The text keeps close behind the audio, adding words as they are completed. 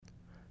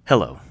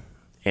Hello,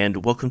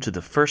 and welcome to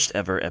the first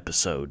ever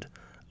episode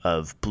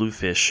of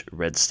Bluefish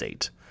Red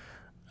State.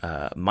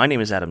 My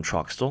name is Adam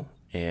Troxtel,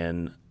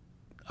 and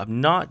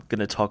I'm not going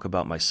to talk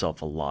about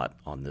myself a lot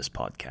on this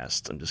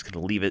podcast. I'm just going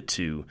to leave it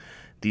to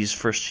these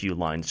first few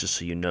lines just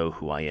so you know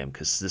who I am,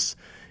 because this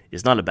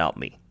is not about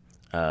me.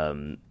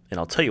 And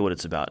I'll tell you what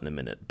it's about in a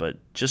minute, but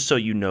just so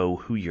you know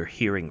who you're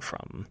hearing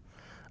from,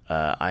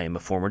 I am a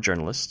former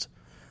journalist.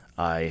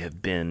 I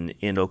have been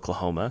in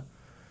Oklahoma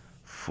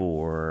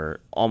for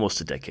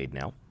almost a decade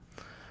now.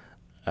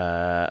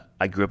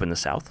 I grew up in the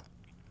South,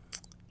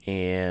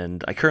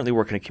 and I currently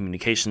work in a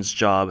communications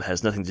job. It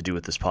has nothing to do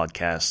with this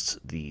podcast.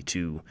 The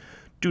two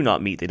do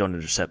not meet, they don't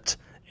intercept,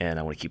 and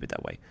I want to keep it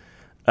that way.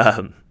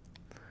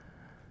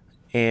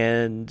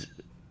 And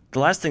the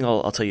last thing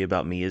I'll tell you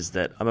about me is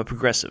that I'm a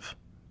progressive.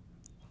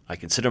 I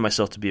consider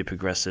myself to be a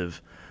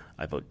progressive.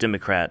 I vote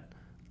Democrat.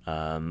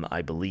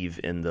 I believe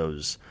in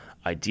those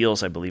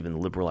ideals. I believe in the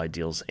liberal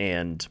ideals,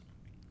 and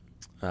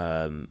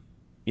I'm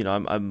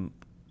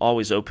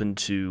always open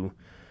to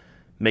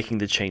making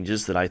the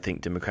changes that I think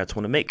Democrats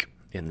want to make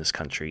in this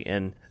country.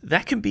 And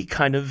that can be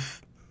kind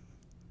of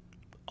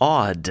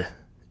odd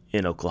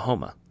in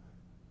Oklahoma.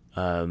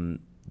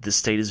 This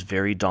state is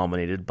very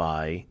dominated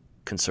by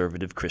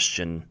conservative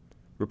Christian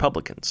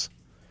Republicans.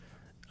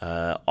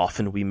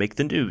 Often we make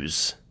the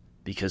news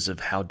because of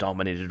how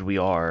dominated we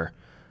are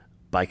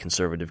by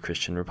conservative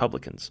Christian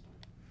Republicans.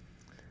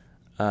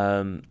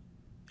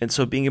 And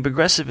so being a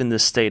progressive in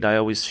this state, I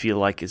always feel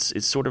like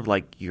it's sort of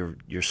like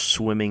you're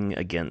swimming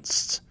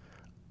against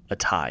a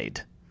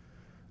tide,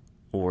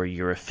 or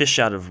you're a fish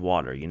out of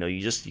water. You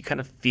kind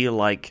of feel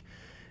like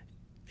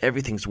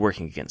everything's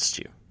working against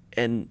you.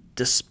 And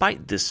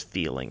despite this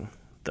feeling,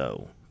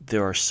 though,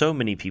 there are so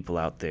many people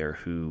out there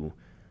who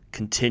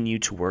continue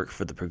to work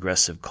for the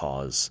progressive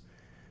cause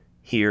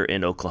here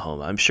in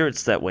Oklahoma. I'm sure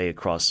it's that way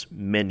across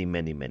many,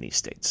 many, many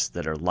states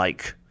that are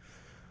like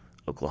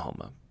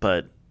Oklahoma,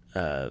 but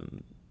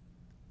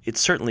it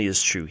certainly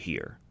is true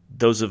here.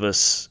 Those of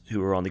us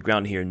who are on the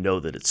ground here know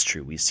that it's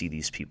true. We see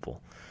these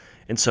people.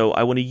 And so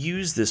I want to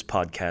use this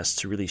podcast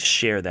to really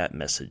share that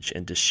message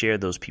and to share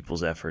those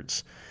people's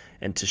efforts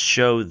and to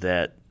show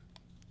that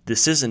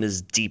this isn't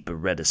as deep a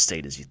red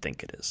state as you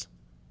think it is.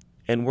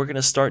 And we're going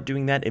to start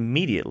doing that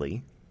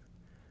immediately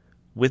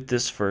with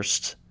this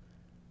first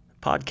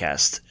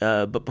podcast.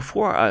 But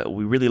before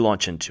we really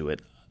launch into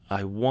it,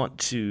 I want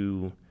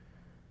to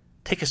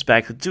take us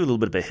back, do a little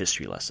bit of a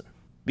history lesson.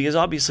 Because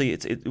obviously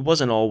it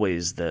wasn't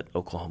always that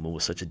Oklahoma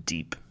was such a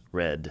deep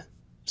red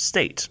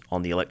state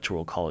on the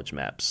electoral college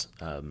maps.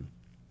 I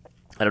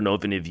don't know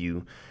if any of you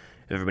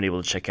have ever been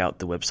able to check out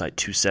the website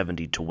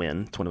 270 to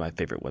Win. It's one of my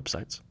favorite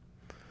websites.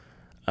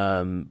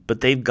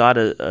 But they've got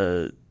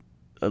a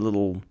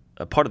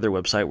part of their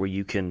website where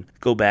you can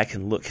go back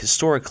and look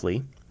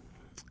historically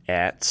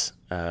at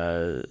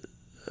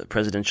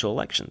presidential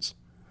elections.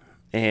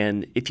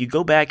 And if you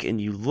go back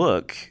and you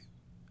look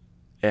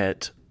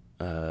at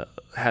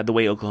had the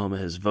way Oklahoma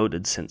has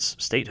voted since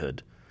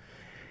statehood,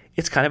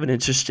 it's kind of an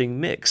interesting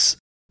mix.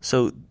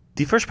 So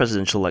the first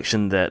presidential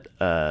election that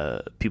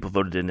people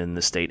voted in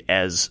the state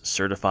as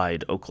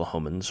certified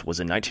Oklahomans was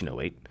in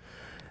 1908.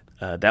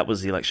 That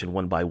was the election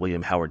won by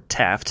William Howard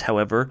Taft.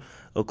 However,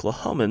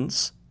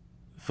 Oklahomans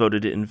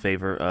voted in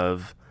favor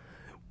of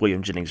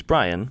William Jennings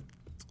Bryan,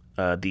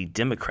 the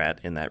Democrat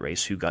in that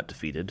race who got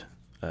defeated.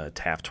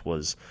 Taft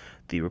was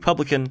the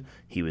Republican.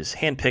 He was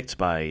handpicked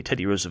by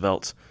Teddy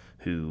Roosevelt,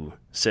 who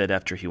said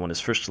after he won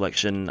his first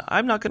election,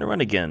 "I'm not going to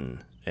run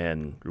again,"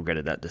 and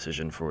regretted that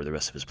decision for the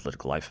rest of his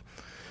political life.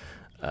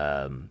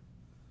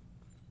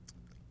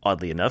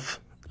 Oddly enough,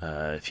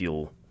 if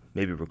you'll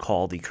maybe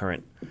recall, the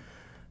current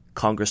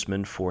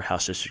congressman for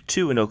House District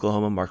 2 in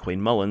Oklahoma, Markwayne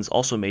Mullins,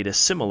 also made a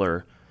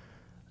similar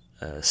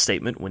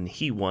statement when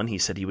he won. He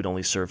said he would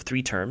only serve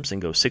 3 terms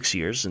and go 6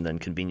 years, and then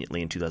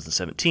conveniently in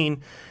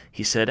 2017,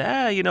 he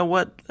said, you know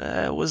what,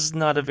 it was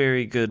not a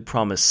very good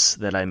promise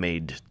that I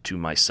made to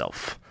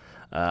myself.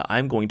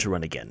 I'm going to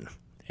run again,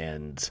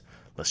 and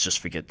let's just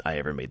forget I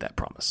ever made that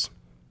promise.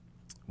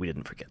 We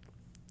didn't forget.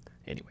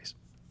 Anyways.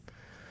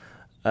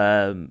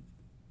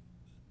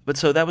 But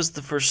so that was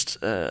the first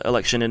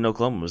election in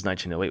Oklahoma. It was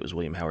 1908. It was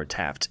William Howard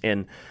Taft.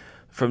 And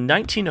from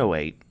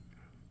 1908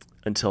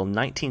 until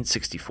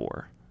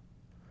 1964,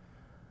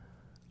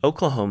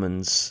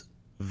 Oklahomans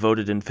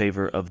voted in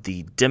favor of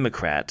the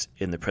Democrat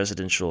in the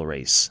presidential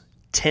race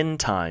 10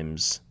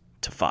 times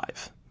to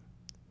 5.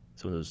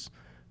 So those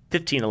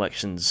 15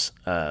 elections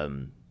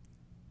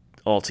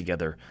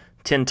altogether,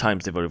 10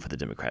 times they voted for the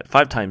Democrat.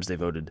 5 times they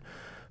voted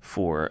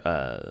for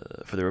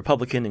the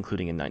Republican,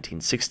 including in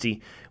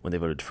 1960 when they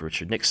voted for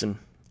Richard Nixon.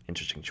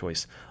 Interesting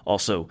choice.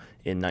 Also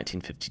in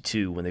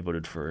 1952 when they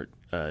voted for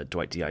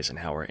Dwight D.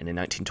 Eisenhower, and in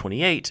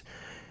 1928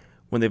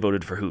 when they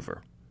voted for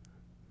Hoover.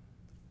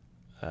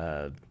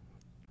 But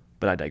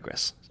I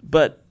digress.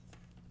 But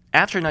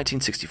after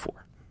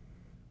 1964,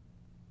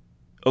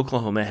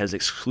 Oklahoma has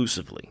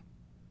exclusively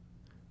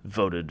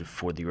voted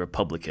for the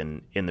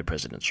Republican in the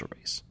presidential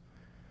race,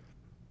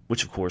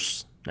 which, of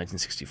course,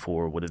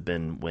 1964 would have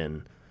been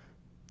when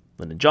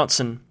Lyndon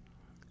Johnson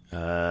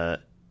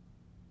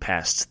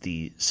passed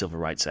the Civil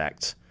Rights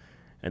Act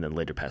and then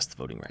later passed the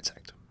Voting Rights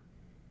Act.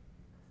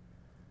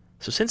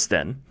 So since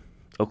then,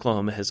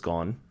 Oklahoma has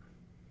gone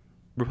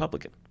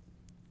Republican.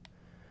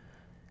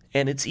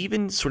 And it's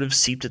even sort of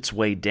seeped its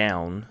way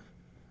down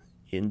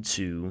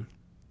into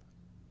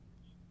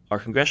our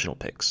congressional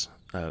picks.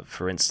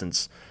 For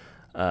instance,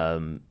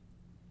 the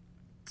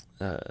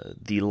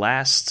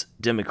last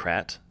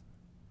Democrat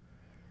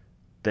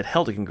that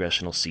held a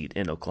congressional seat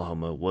in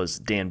Oklahoma was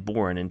Dan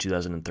Boren in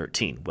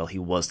 2013. Well, he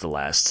was the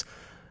last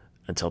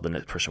until the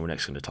next person we're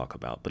next going to talk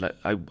about. But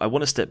I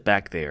want to step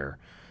back there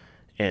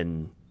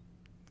and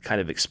kind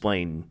of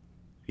explain,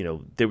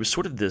 there was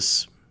sort of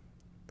this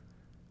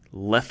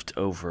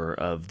leftover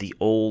of the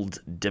old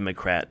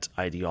Democrat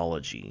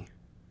ideology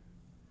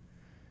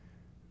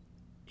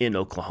in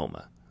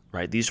Oklahoma,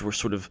 right? These were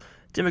sort of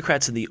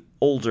Democrats in the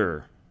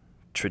older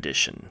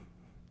tradition.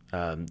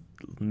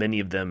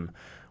 Many of them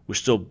were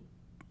still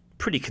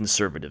pretty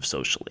conservative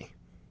socially.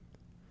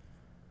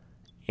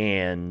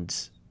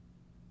 And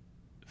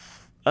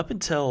up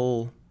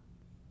until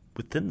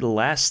within the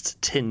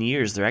last 10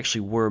 years, there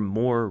actually were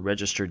more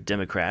registered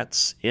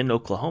Democrats in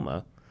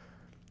Oklahoma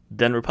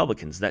than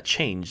Republicans. That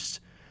changed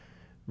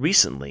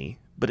recently,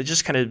 but it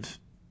just kind of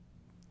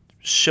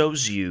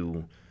shows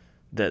you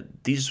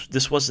that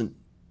this wasn't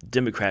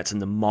Democrats in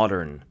the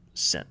modern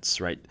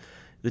sense, right?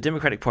 The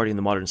Democratic Party in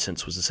the modern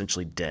sense was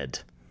essentially dead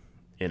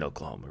in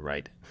Oklahoma,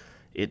 right?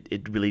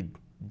 It really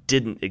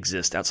didn't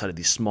exist outside of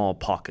these small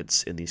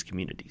pockets in these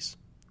communities.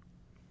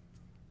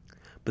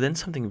 But then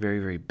something very,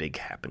 very big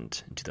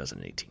happened in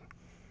 2018.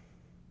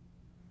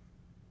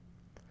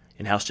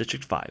 In House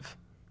District 5,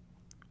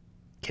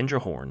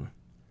 Kendra Horn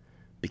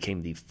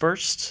became the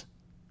first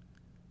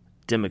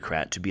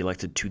Democrat to be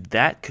elected to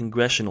that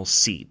congressional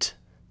seat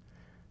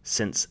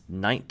since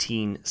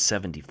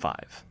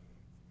 1975.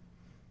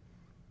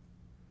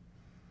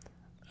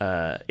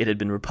 It had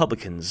been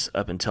Republicans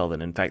up until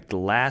then. In fact, the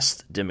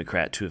last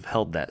Democrat to have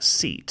held that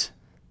seat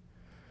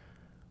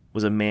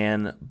was a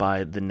man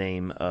by the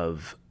name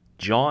of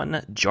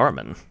John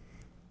Jarman.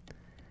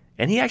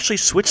 And he actually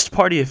switched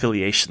party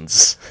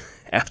affiliations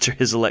after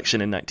his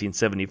election in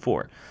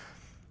 1974.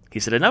 He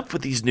said, enough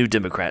with these new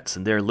Democrats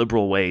and their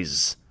liberal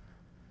ways.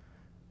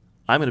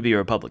 I'm going to be a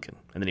Republican.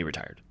 And then he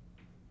retired.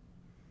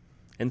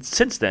 And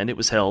since then, it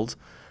was held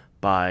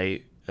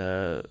by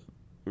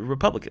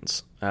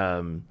Republicans.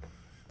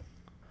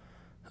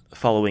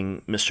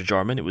 Following Mr.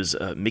 Jarman, it was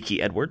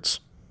Mickey Edwards.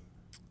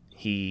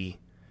 He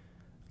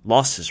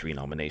lost his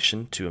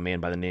renomination to a man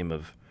by the name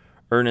of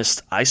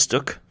Ernest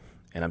Istook,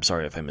 and I'm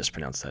sorry if I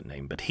mispronounced that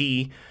name, but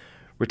he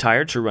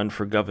retired to run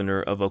for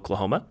governor of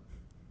Oklahoma,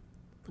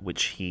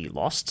 which he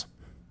lost.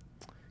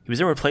 He was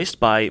then replaced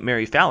by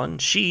Mary Fallin.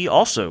 She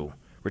also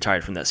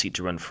retired from that seat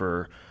to run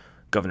for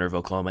governor of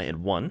Oklahoma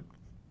and won.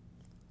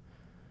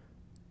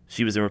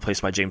 She was then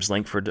replaced by James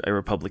Lankford, a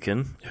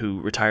Republican,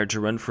 who retired to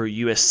run for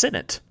U.S.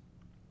 Senate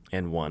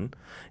and won.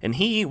 And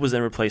he was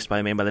then replaced by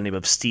a man by the name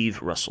of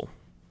Steve Russell,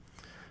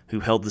 who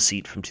held the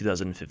seat from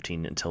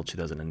 2015 until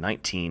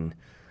 2019.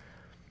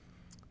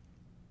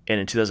 And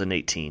in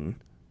 2018,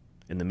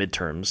 in the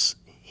midterms,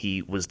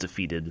 he was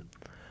defeated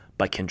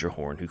by Kendra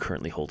Horn, who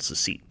currently holds the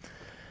seat.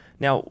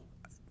 Now,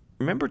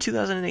 remember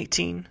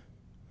 2018?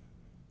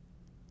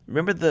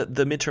 Remember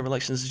the midterm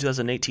elections in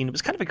 2018? It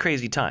was kind of a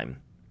crazy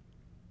time,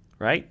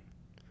 right?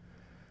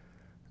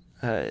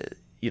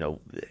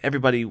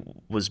 Everybody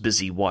was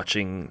busy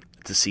watching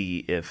to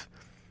see if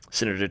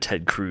Senator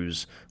Ted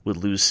Cruz would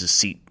lose his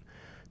seat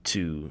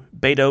to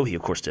Beto. He,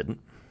 of course, didn't,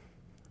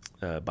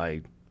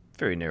 by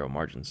very narrow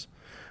margins.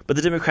 But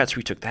the Democrats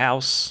retook the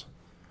House.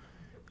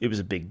 It was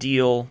a big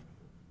deal.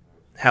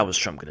 How is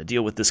Trump going to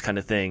deal with this kind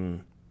of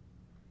thing?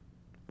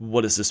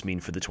 What does this mean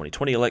for the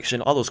 2020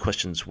 election? All those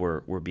questions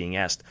were being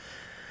asked.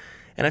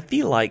 And I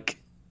feel like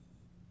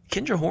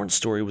Kendra Horn's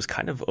story was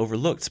kind of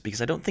overlooked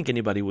because I don't think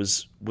anybody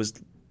was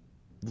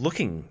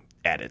looking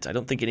at it. I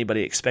don't think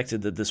anybody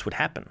expected that this would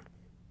happen.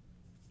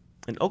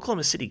 And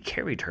Oklahoma City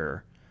carried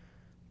her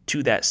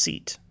to that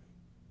seat.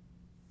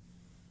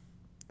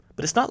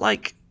 But it's not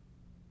like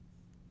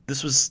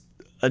this was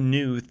a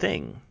new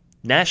thing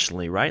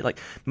nationally, right? Like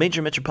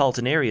major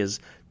metropolitan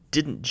areas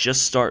didn't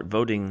just start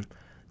voting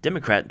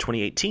Democrat in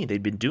 2018.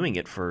 They'd been doing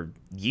it for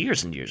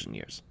years and years and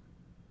years.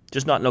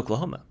 Just not in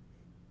Oklahoma.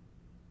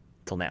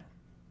 Till now.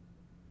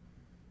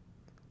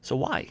 So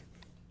why?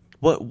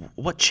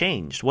 What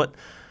changed? What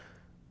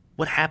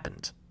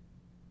happened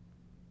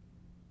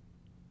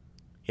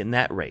in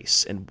that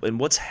race? And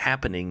what's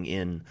happening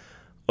in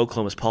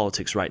Oklahoma's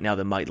politics right now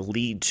that might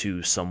lead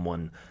to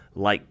someone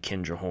like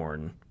Kendra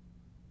Horn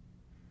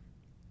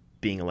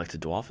being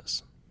elected to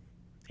office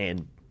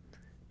and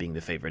being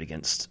the favorite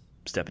against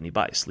Stephanie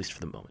Bice, at least for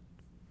the moment?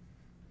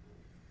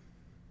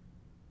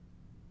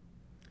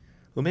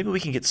 Well, maybe we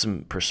can get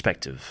some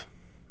perspective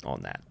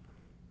on that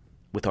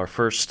with our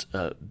first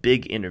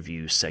big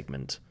interview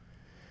segment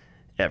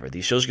ever.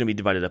 These shows are going to be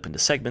divided up into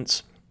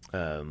segments.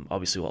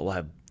 Obviously, we'll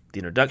have the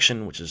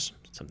introduction, which is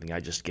something I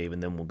just gave,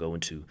 and then we'll go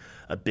into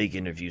a big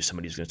interview.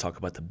 Somebody who's going to talk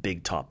about the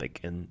big topic.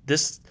 And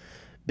this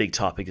big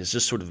topic is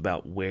just sort of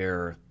about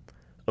where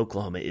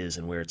Oklahoma is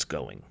and where it's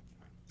going.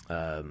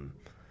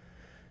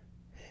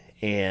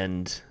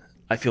 And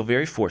I feel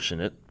very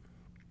fortunate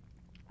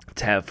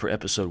to have for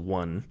episode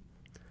 1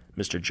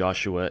 Mr.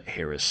 Joshua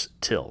Harris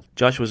Till.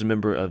 Joshua is a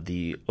member of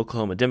the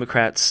Oklahoma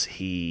Democrats.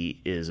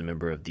 He is a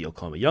member of the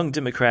Oklahoma Young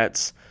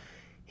Democrats.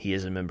 He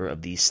is a member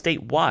of the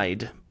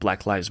statewide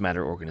Black Lives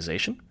Matter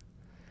organization.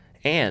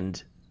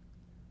 And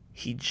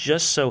he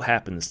just so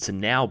happens to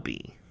now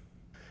be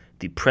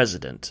the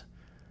president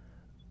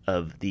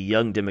of the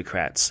Young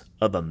Democrats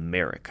of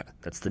America.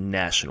 That's the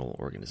national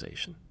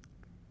organization.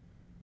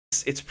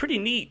 It's pretty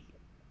neat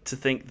to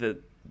think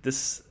that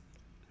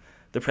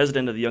the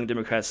president of the Young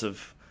Democrats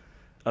of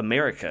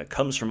America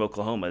comes from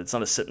Oklahoma. It's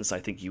not a sentence I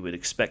think you would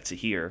expect to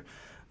hear,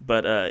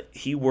 but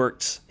he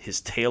worked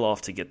his tail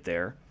off to get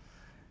there,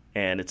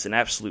 and it's an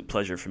absolute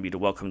pleasure for me to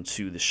welcome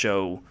to the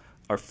show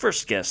our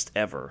first guest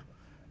ever,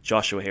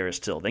 Joshua Harris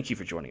Till. Thank you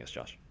for joining us,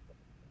 Josh.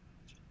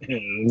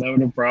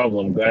 No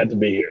problem. Glad to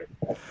be here.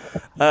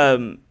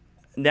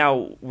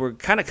 Now, we're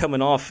kind of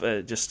coming off,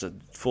 just a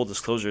full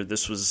disclosure,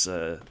 this was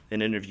an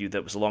interview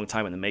that was a long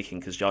time in the making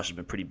because Josh has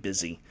been pretty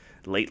busy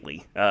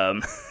lately.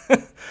 In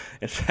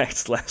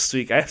fact, last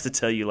week, I have to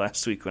tell you,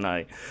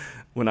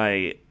 when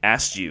I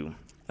asked you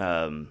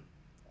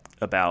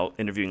about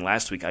interviewing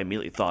last week, I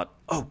immediately thought,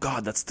 oh,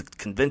 God, that's the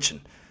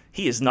convention.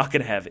 He is not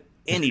going to have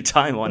any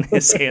time on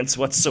his hands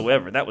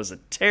whatsoever. That was a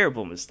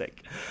terrible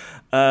mistake.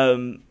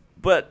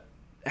 But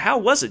how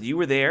was it? You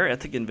were there at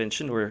the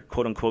convention, or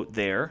quote-unquote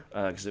there,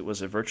 because it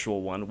was a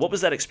virtual one. What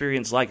was that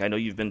experience like? I know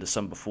you've been to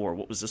some before.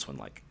 What was this one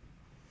like?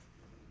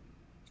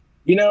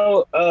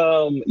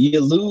 You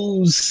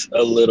lose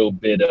a little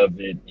bit of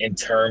it in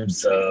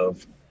terms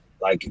of,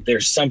 like,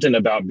 there's something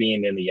about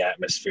being in the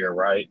atmosphere,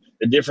 right?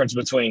 The difference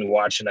between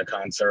watching a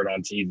concert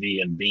on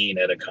TV and being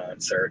at a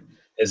concert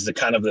is the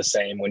kind of the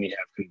same when you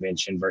have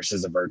convention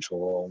versus a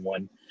virtual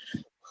one.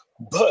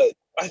 But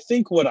I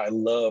think what I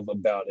love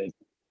about it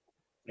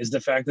is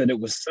the fact that it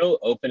was so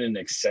open and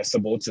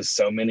accessible to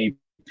so many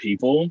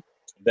people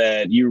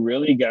that you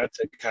really got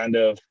to kind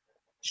of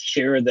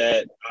share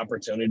that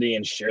opportunity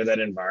and share that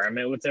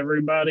environment with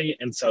everybody.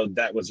 And so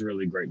that was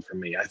really great for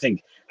me. I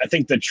think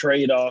the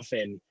trade-off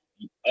and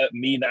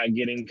me not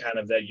getting kind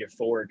of that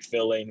euphoric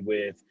feeling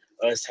with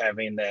us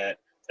having that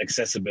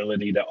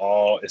accessibility to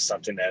all is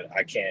something that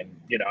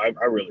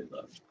I really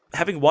love.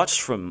 Having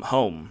watched from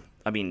home,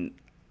 I mean,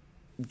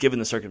 given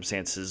the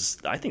circumstances,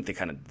 I think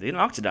they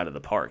knocked it out of the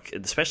park,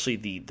 especially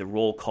the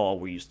roll call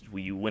where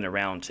you went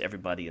around to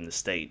everybody in the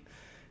state.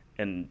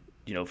 And,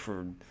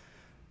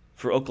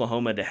 for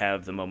Oklahoma to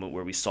have the moment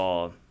where we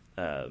saw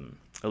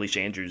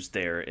Alicia Andrews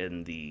there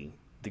in the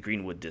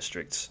Greenwood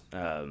district,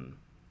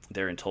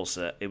 there in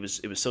Tulsa, it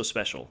was so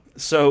special.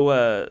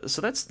 So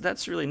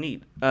that's really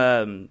neat.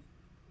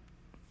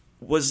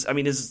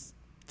 Is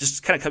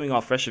just kind of coming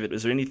off fresh of it,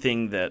 is there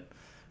anything that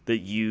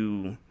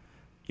you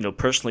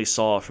personally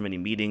saw from any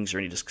meetings or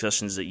any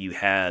discussions that you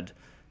had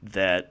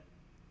that,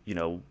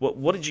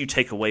 what did you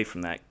take away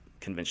from that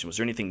convention? Was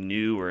there anything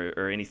new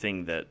or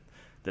anything that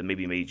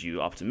maybe made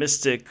you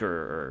optimistic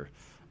or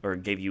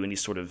gave you any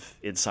sort of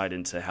insight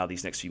into how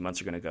these next few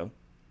months are going to go?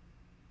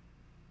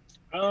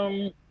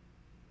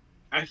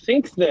 I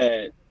think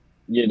that,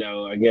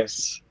 I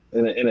guess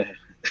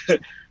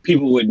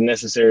people wouldn't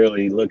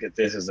necessarily look at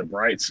this as a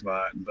bright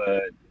spot,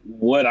 but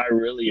what I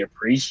really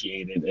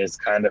appreciated is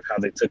kind of how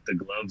they took the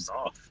gloves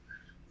off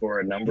for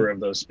a number of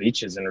those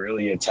speeches and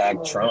really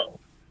attacked Trump.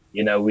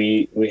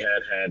 We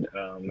had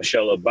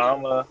Michelle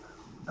Obama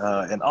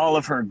and all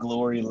of her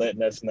glory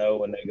letting us know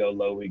when they go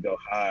low, we go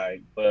high.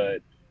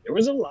 But there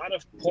was a lot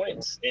of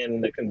points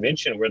in the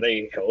convention where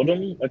they held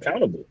them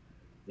accountable.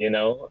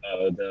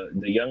 The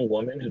young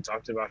woman who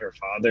talked about her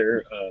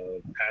father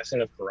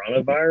passing of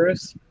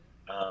coronavirus,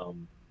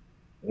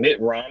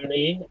 Mitt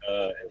Romney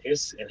and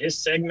his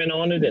segment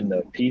on it, and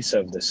the piece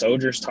of the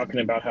soldiers talking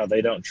about how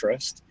they don't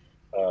trust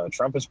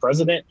Trump as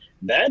president.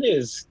 That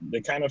is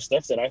the kind of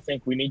stuff that I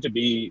think we need to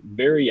be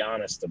very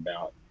honest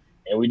about,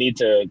 and we need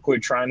to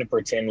quit trying to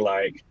pretend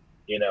like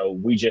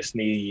we just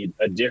need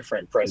a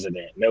different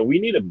president. No, we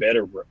need a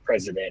better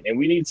president, and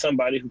we need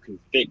somebody who can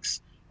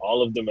fix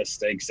all of the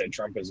mistakes that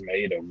Trump has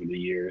made over the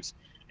years.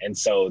 And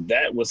so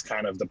that was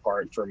kind of the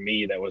part for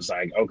me that was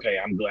like, okay,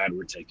 I'm glad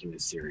we're taking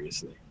this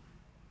seriously.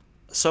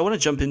 So I want to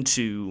jump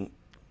into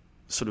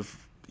sort of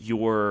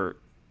your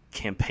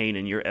campaign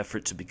and your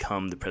effort to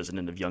become the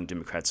president of Young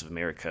Democrats of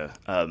America,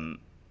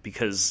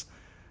 because,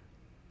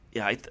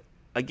 I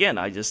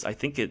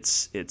think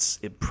it's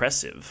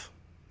impressive,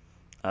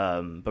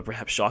 but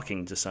perhaps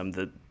shocking to some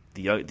that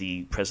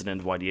the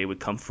president of YDA would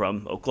come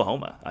from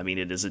Oklahoma. I mean,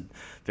 it is a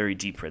very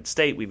deep red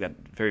state. We've got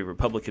very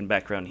Republican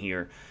background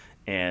here,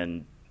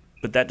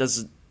 but that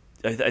doesn't.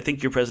 I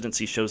think your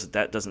presidency shows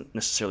that doesn't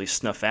necessarily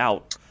snuff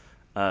out,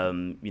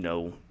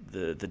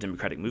 the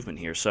Democratic movement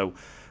here. So,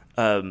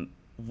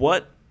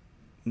 what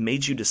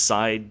made you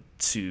decide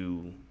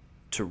to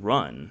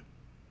run,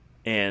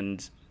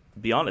 and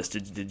be honest,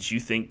 did you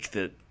think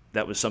that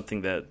that was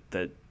something that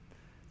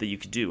you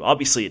could do?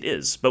 Obviously, it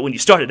is. But when you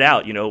started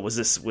out,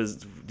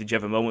 did you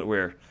have a moment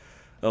where,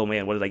 oh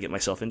man, what did I get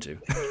myself into?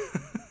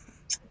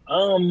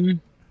 Um,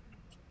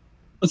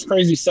 it's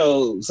crazy.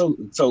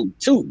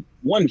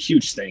 One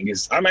huge thing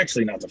is I'm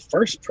actually not the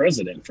first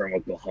president from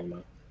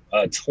Oklahoma.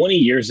 20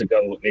 years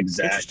ago, Interesting.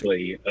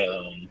 exactly,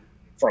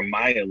 from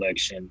my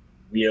election,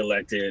 we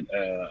elected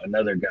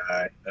another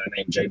guy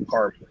named Jay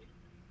Parsley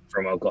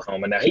from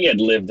Oklahoma. Now, he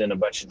had lived in a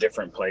bunch of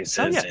different Oh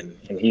places yeah,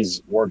 and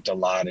he's worked a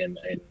lot in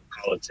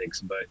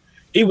politics, but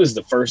he was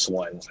the first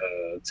one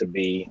to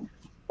be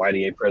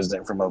YDA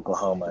president from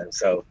Oklahoma. And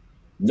so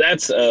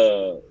that's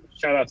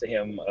shout out to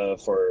him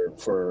for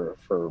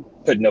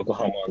putting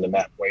Oklahoma on the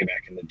map way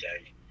back in the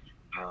day.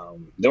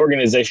 The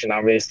organization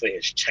obviously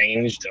has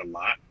changed a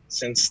lot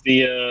since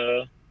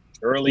the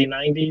early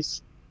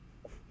 90s.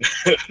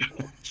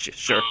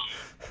 sure.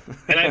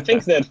 And I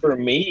think that for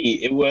me,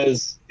 it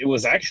was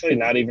actually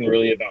not even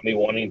really about me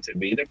wanting to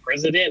be the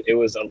president. It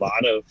was a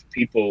lot of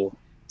people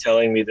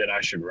telling me that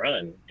I should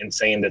run and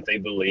saying that they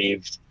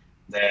believed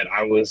that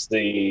I was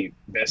the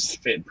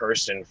best fit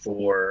person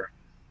for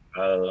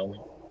um,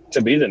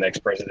 to be the next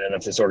president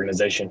of this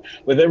organization.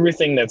 With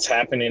everything that's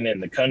happening in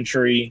the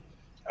country,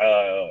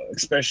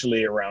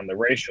 especially around the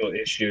racial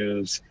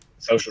issues,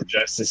 social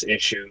justice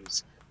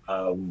issues,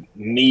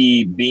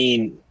 me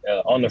being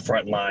on the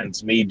front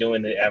lines, me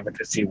doing the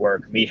advocacy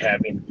work, me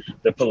having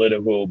the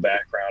political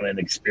background and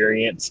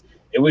experience,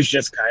 it was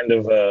just kind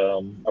of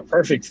a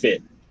perfect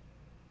fit.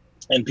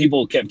 And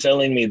people kept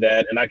telling me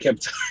that, and I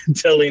kept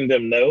telling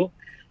them no.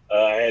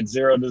 I had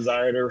zero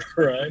desire to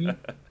run,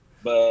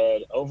 but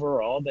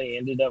overall, they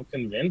ended up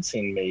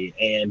convincing me.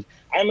 And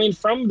I mean,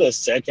 from the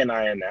second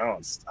I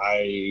announced,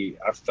 I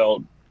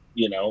felt,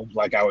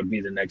 like I would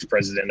be the next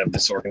president of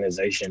this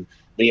organization.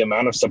 The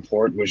amount of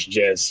support was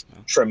just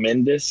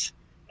tremendous,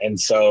 and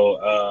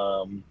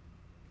so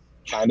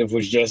kind of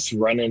was just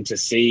running to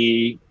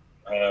see,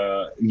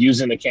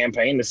 using the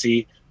campaign to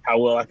see how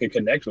well I could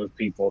connect with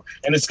people.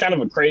 And it's kind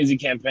of a crazy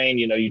campaign.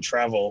 You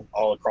travel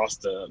all across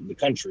the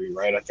country,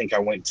 right? I think I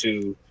went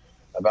to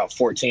about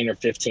 14 or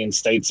 15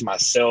 states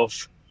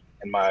myself,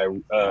 and my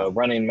Wow.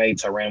 running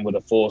mates, I ran with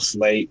a full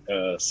slate,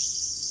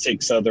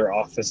 6 other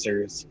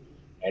officers,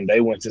 and they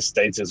went to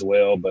states as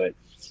well. But,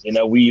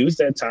 we used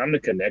that time to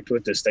connect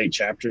with the state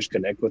chapters,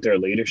 connect with their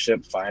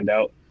leadership, find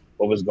out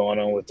what was going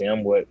on with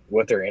them,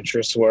 what their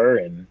interests were,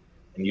 and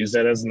use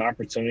that as an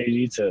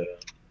opportunity to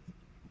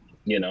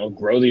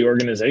grow the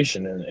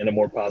organization in a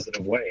more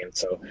positive way. And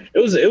so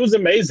it was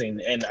amazing.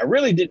 And I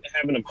really didn't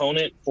have an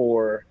opponent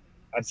for,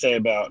 I'd say,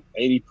 about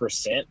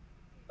 80%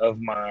 of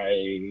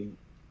my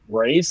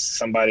race.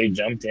 Somebody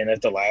jumped in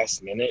at the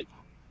last minute.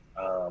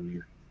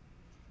 Um,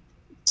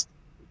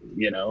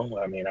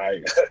 I mean,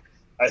 I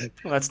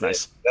Well, that's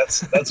nice.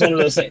 that's one of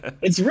those things.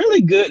 It's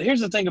really good. Here's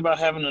the thing about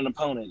having an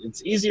opponent: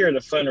 it's easier to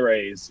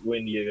fundraise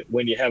when you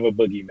have a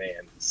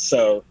boogeyman.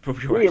 So You're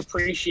we right.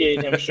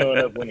 appreciate him showing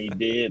up when he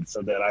did,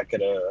 so I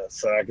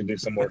could do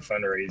some more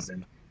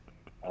fundraising.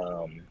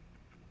 Um,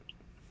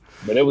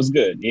 but it was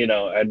good,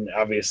 and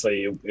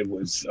obviously it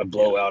was a Yeah.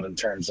 blowout in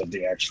terms of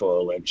the actual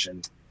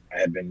election. I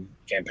had been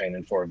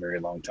campaigning for a very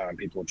long time.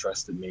 People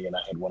trusted me, and I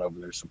had won over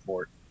their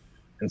support.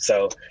 And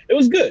so it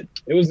was good.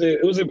 It was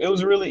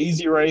a really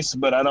easy race,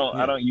 but I don't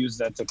I Yeah. don't use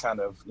that to kind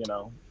of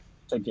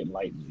take it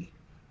lightly.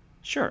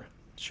 Sure.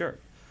 Sure.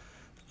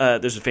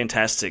 There's a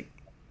fantastic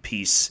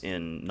piece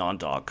in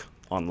Non-Doc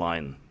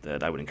online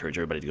that I would encourage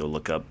everybody to go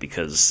look up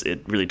because it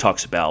really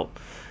talks about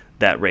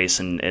that race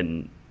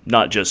and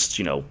not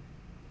just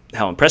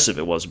how impressive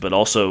it was, but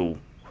also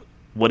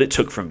what it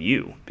took from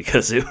you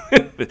because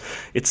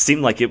it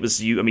seemed like it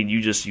was you. I mean,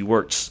 you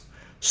worked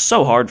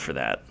so hard for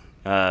that,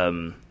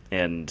 and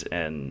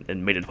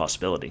made it a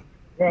possibility.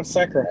 Well,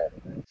 sacrificed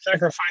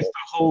the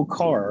whole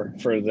car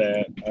for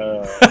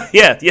that.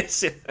 Yeah.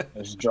 Yes. Yeah. I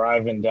was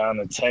driving down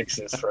to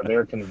Texas for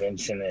their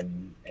convention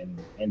and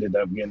ended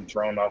up getting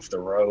thrown off the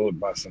road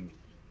by some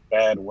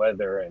bad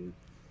weather, and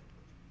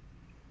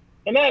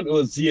that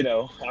was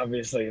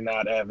obviously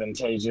not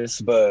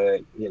advantageous,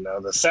 but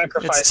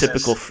the It's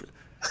typical.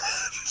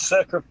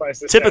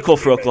 sacrifices have to Typical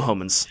be for made.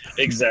 Oklahomans.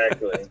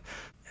 Exactly.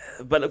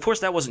 But of course,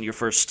 that wasn't your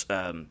first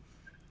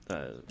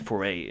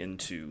foray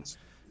into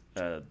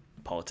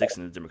politics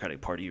in the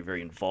Democratic Party. You're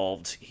very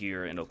involved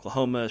here in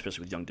Oklahoma,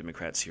 especially with Young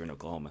Democrats here in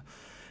Oklahoma.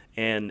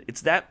 And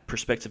it's that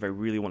perspective I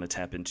really want to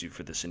tap into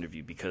for this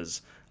interview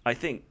because I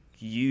think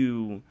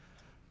you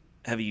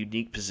have a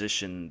unique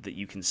position that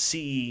you can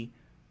see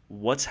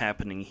what's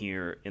happening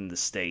here in the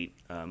state.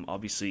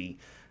 Obviously,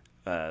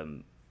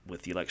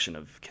 with the election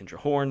of Kendra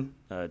Horn,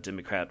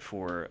 Democrat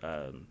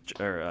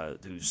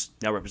who's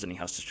now representing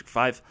House District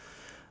 5.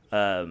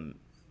 Um,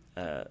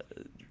 uh,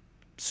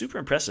 Super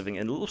impressive and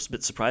a little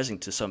bit surprising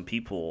to some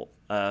people.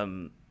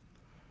 And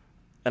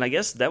I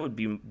guess that would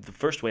be the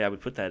first way I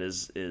would put that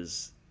is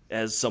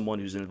as someone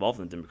who's involved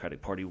in the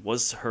Democratic Party,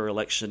 was her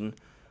election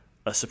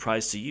a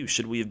surprise to you?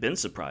 Should we have been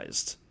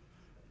surprised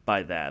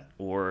by that,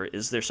 or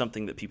is there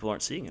something that people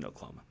aren't seeing in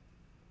Oklahoma?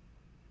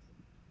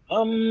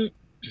 Um,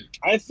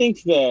 I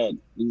think that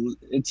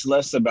it's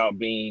less about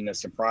being a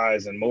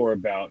surprise and more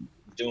about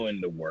doing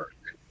the work.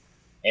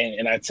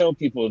 And I tell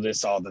people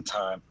this all the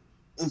time.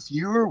 If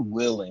you're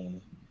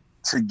willing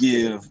to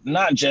give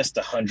not just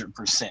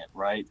 100%,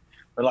 right,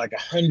 but like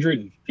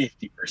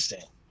 150%,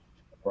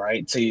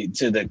 right, to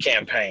the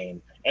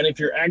campaign, and if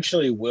you're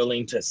actually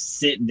willing to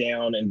sit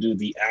down and do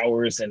the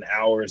hours and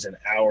hours and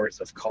hours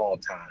of call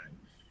time,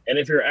 and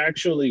if you're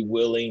actually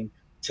willing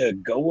to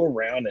go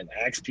around and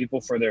ask people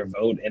for their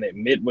vote and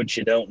admit what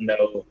you don't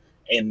know,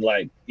 and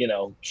like,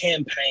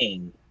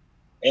 campaign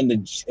in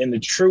the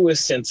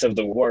truest sense of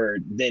the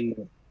word, then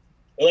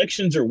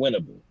elections are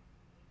winnable.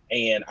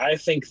 And I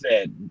think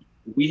that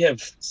we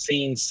have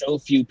seen so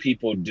few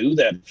people do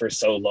that for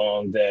so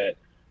long that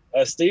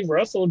Steve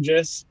Russell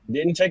just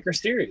didn't take her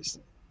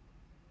seriously.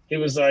 He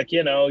was like,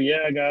 yeah,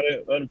 I got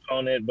an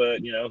opponent, but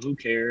who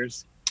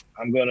cares?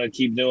 I'm gonna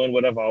keep doing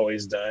what I've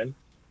always done,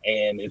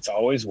 and it's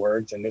always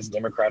worked. And this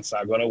Democrat's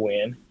not gonna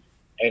win.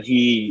 And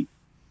he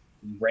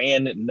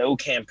ran no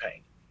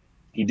campaign.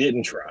 He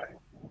didn't try.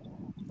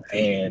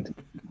 And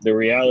the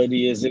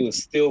reality is, it was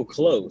still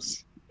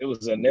close. It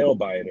was a nail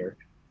biter,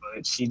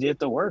 but she did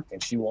the work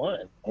and she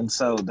won. And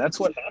so that's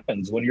what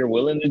happens when you're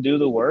willing to do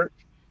the work.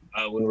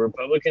 When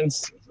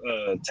Republicans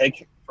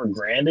take for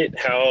granted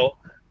how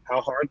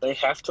hard they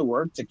have to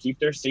work to keep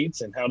their seats,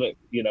 and how to,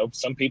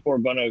 some people are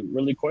going to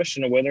really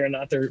question whether or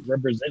not they're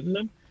representing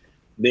them,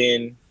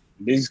 then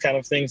these kind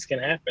of things can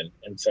happen.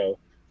 And so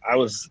I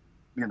was,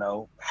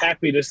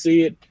 happy to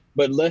see it,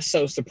 but less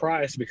so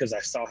surprised because I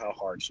saw how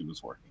hard she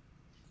was working.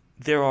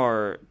 There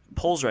are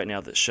polls right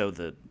now that show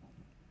that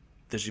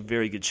there's a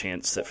very good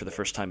chance that for the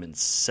first time in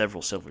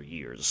several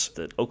years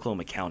that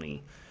Oklahoma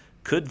County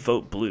could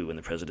vote blue in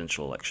the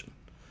presidential election.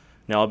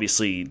 Now,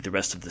 obviously, the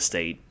rest of the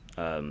state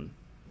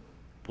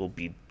will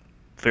be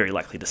very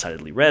likely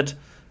decidedly red,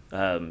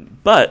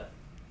 but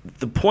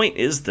the point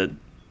is that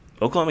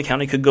Oklahoma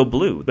County could go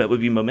blue. That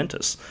would be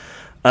momentous.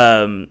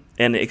 And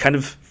it kind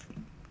of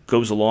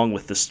goes along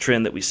with this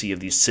trend that we see of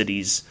these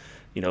cities,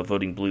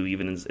 voting blue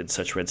even in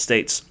such red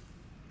states.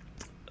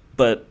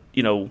 But,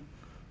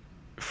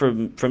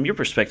 from your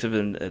perspective,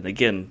 and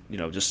again,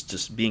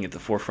 just being at the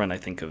forefront, I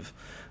think, of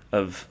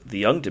the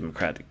young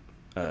Democratic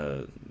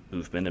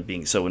movement and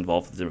being so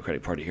involved with the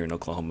Democratic Party here in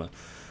Oklahoma,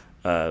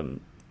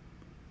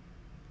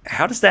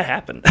 how does that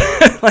happen?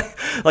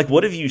 like,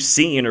 what have you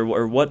seen,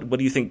 or what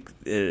do you think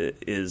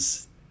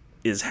is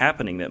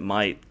happening that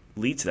might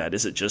lead to that?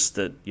 Is it just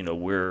that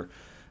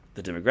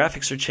the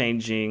demographics are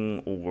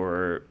changing,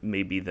 or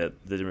maybe that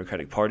the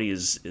Democratic Party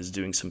is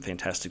doing some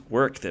fantastic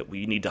work that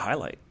we need to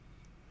highlight?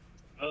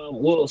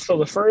 Well, so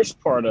the first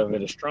part of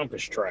it is Trump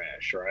is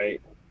trash,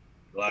 right?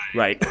 Like,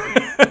 right.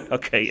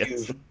 Okay.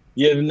 Yes.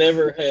 You've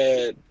never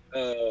had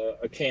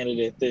a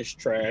candidate this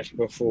trash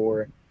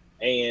before,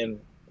 and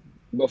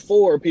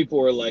before people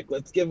were like,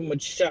 let's give him a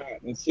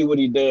shot and see what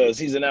he does.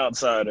 He's an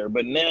outsider,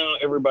 but now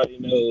everybody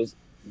knows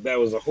that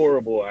was a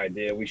horrible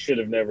idea. We should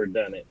have never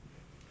done it.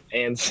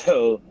 And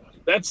so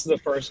that's the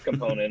first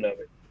component of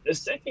it. The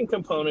second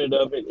component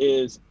of it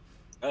is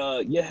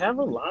you have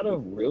a lot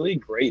of really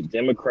great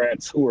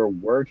Democrats who are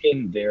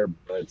working their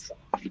butts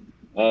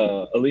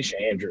off.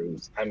 Alicia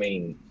Andrews, I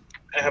mean,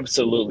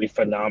 absolutely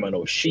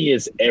phenomenal. She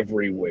is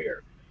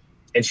everywhere.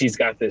 And she's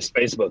got this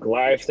Facebook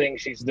Live thing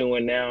she's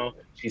doing now.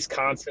 She's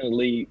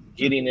constantly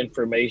getting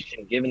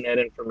information, giving that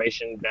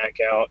information back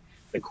out.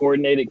 The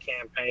coordinated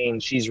campaign,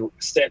 she's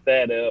set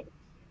that up.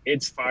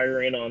 It's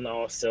firing on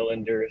all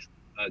cylinders.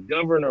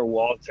 Governor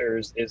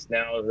Walters is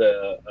now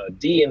the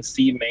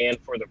DNC man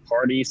for the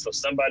party. So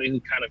somebody who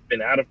kind of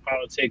been out of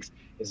politics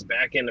is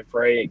back in the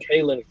fray.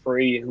 Caitlin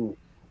Free, who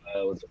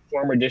was a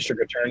former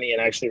district attorney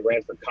and actually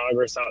ran for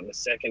Congress out in the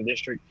 2nd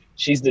district.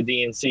 She's the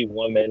DNC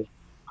woman.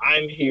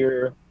 I'm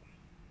here.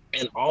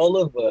 And all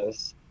of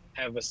us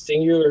have a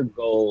singular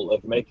goal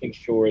of making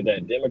sure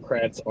that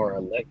Democrats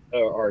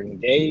are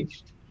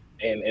engaged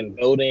and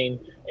voting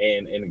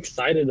and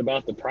excited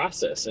about the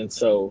process. And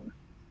so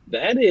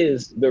that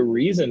is the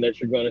reason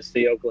that you're going to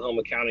see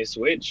Oklahoma County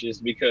switch,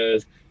 is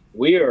because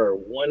we are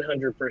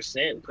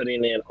 100%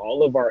 putting in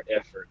all of our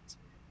efforts,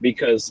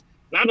 because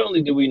not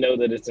only do we know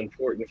that it's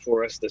important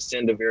for us to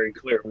send a very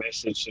clear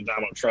message to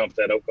Donald Trump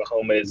that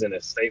Oklahoma isn't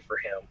as safe for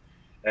him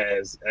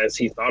as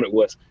he thought it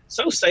was.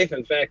 So safe,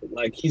 in fact,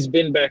 like he's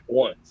been back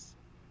once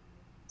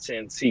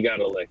since he got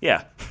elected.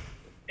 Yeah.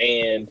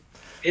 And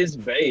his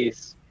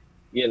base,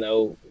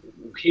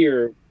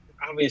 here,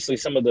 obviously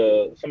some of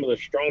the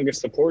strongest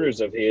supporters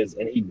of his,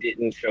 and he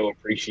didn't show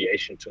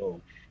appreciation to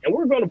him. And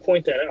we're going to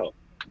point that out.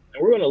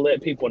 And we're going to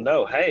let people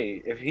know,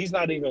 hey, if he's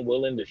not even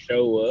willing to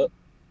show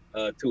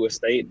up to a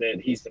state that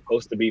he's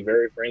supposed to be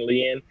very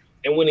friendly in,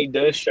 and when he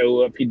does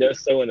show up, he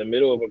does so in the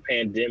middle of a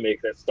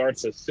pandemic that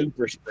starts a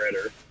super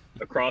spreader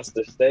across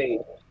the state.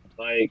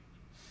 Like,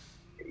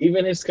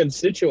 even his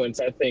constituents,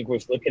 I think,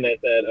 was looking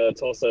at that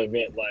Tulsa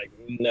event like,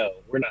 no,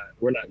 we're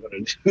not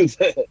going to do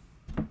that.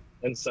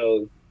 And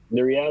so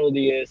the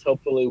reality is,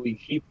 hopefully we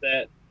keep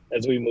that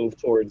as we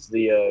move towards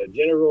the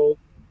general,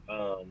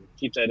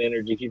 keep that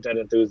energy, keep that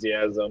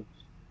enthusiasm.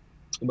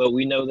 But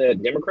we know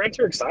that Democrats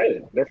are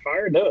excited. They're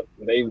fired up.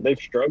 They've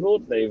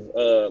struggled. They've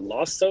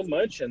lost so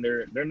much, and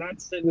they're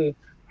not sitting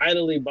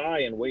idly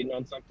by and waiting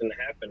on something to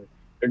happen.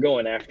 They're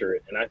going after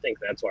it, and I think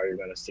that's why you're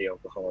going to see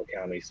Oklahoma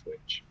County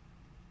switch.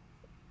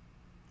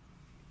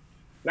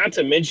 Not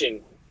to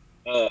mention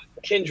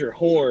Kendra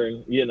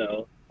Horn.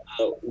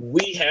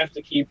 We have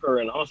to keep her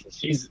in office.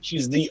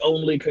 She's the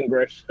only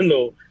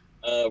congressional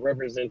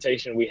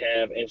representation we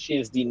have, and she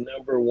is the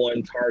number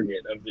one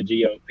target of the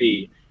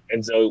GOP.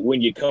 And so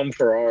when you come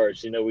for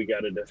ours, we got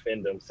to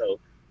defend them. So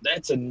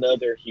that's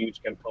another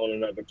huge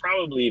component of it.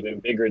 Probably even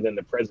bigger than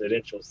the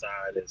presidential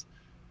side is,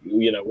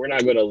 we're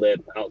not going to let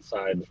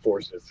outside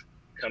forces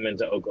come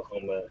into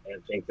Oklahoma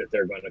and think that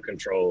they're going to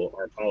control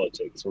our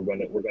politics. We're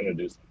going to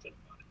do something.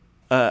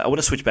 I want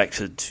to switch back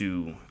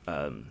to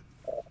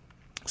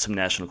some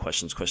national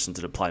questions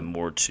that apply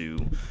more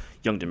to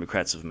young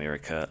Democrats of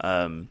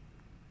America.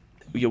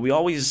 We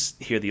always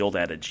hear the old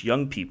adage,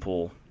 young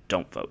people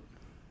don't vote,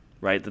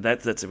 right?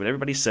 That's what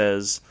everybody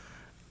says.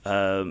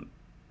 And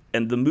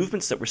the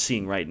movements that we're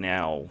seeing right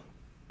now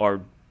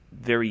are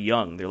very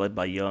young. They're led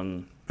by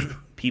young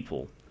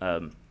people.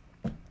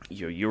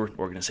 Your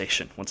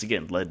organization, once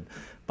again, led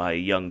by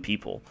young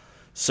people.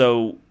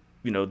 So,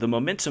 the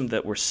momentum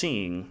that we're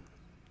seeing,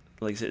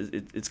 like I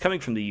said, it's coming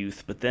from the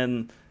youth, but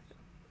then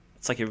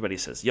it's like everybody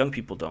says, young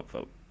people don't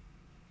vote.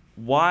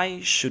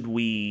 Why should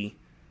we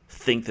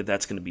think that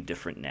that's going to be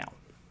different now?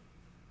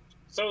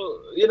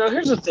 So,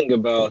 here's the thing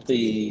about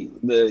the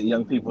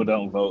young people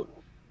don't vote.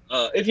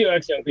 If you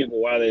ask young people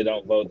why they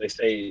don't vote, they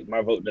say,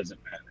 my vote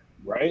doesn't matter,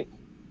 right?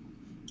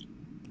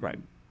 Right.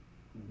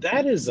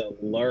 That is a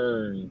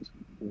learned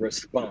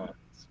response,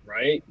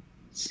 right?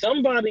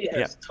 Somebody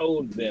has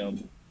told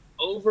them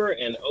over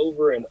and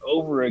over and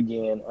over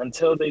again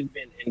until they've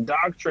been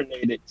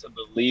indoctrinated to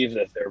believe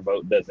that their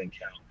vote doesn't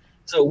count.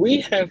 So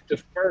we have to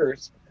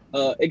first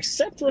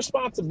accept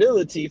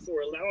responsibility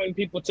for allowing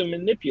people to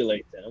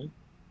manipulate them,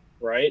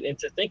 right?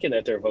 Into thinking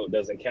that their vote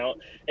doesn't count.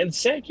 And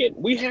second,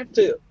 we have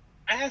to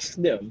ask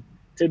them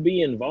to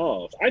be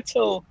involved.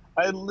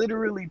 I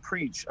literally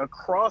preach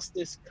across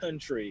this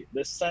country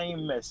the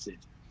same message.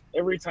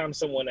 Every time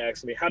someone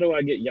asks me, how do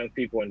I get young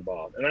people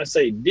involved? And I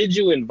say, did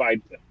you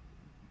invite them?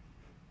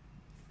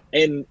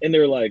 And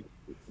they're like,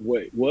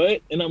 wait,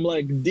 what? And I'm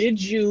like,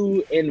 did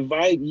you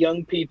invite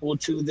young people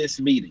to this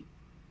meeting?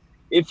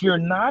 If you're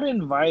not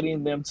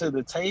inviting them to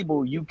the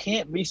table, you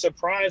can't be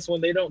surprised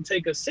when they don't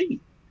take a seat.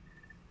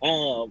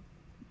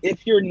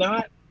 If you're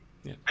not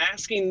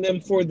asking them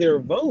for their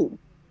vote,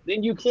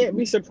 then you can't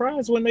be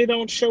surprised when they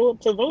don't show up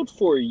to vote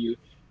for you.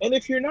 And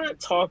if you're not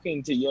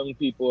talking to young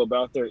people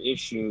about their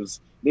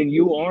issues, then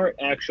you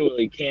aren't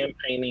actually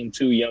campaigning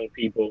to young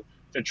people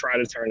to try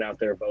to turn out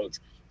their votes.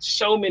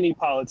 So many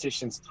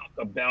politicians talk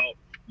about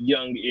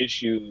young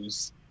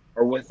issues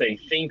or what they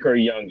think are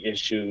young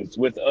issues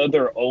with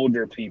other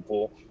older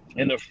people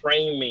in a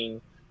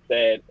framing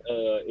that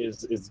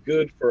is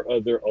good for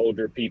other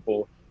older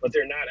people, but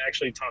they're not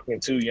actually talking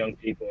to young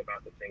people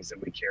about the things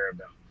that we care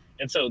about.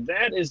 And so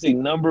that is the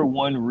number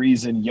one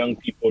reason young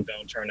people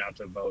don't turn out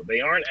to vote.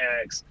 They aren't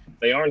asked,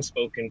 they aren't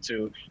spoken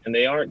to, and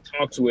they aren't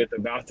talked with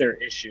about their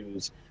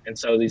issues. And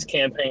so these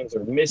campaigns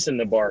are missing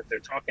the mark. They're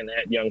talking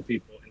at young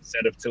people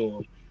instead of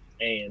to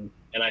them.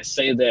 And I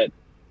say that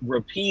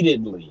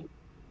repeatedly.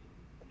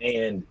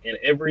 And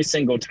every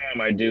single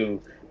time I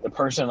do, the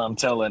person I'm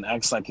telling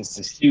acts like it's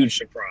this huge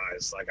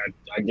surprise. Like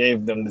I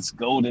gave them this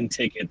golden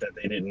ticket that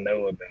they didn't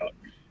know about.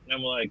 And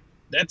I'm like,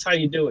 that's how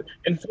you do it.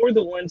 And for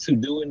the ones who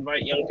do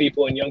invite young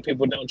people and young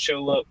people don't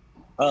show up,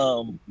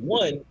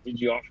 one,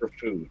 did you offer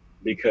food?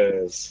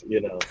 Because,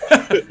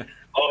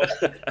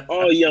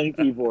 all young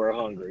people are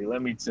hungry.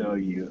 Let me tell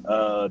you,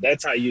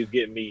 that's how you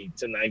get me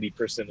to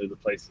 90% of the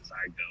places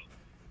I go.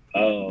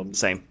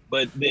 Same.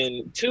 But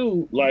then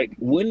two, like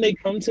when they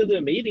come to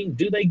the meeting,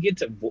 do they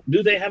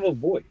have a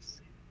voice?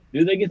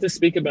 Do they get to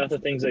speak about the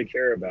things they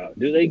care about?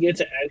 Do they get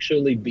to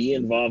actually be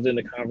involved in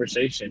the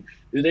conversation?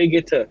 Do they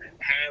get to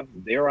have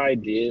their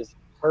ideas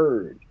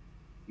heard,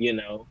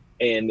 and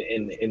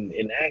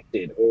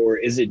enacted? Or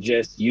is it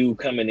just you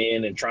coming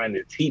in and trying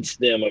to teach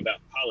them about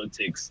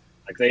politics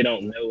like they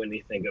don't know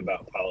anything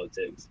about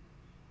politics?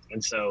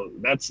 And so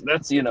that's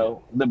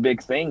the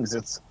big things.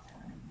 It's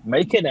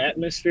make an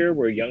atmosphere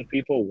where young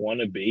people want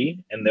to be,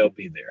 and they'll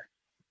be there.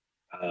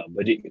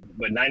 But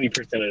 90%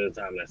 of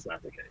the time, that's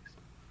not the case.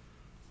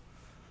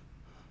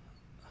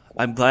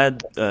 I'm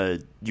glad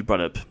you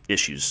brought up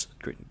issues.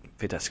 Great,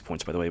 fantastic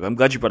points, by the way. But I'm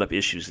glad you brought up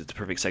issues. It's a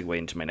perfect segue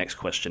into my next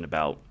question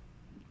about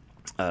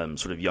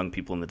sort of young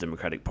people in the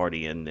Democratic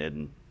Party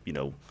and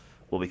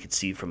what we could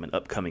see from an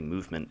upcoming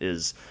movement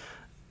is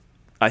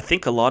I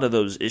think a lot of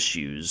those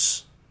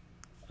issues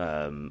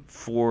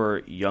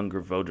for younger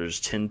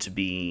voters tend to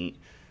be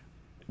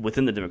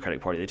within the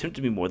Democratic Party. They tend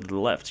to be more to the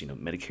left,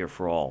 Medicare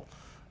for all,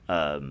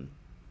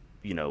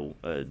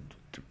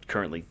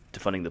 currently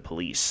defunding the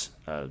police,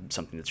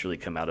 something that's really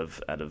come out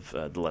of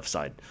the left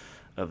side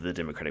of the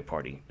Democratic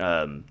Party.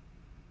 And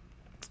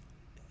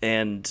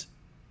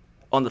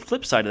on the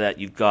flip side of that,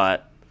 you've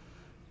got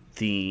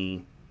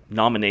the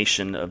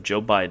nomination of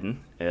Joe Biden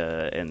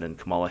and then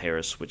Kamala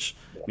Harris, which,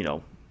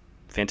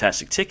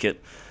 fantastic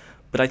ticket.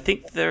 But I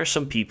think there are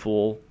some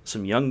people,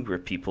 some younger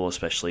people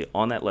especially,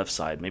 on that left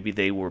side. Maybe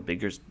they were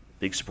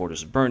big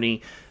supporters of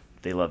Bernie.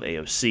 They love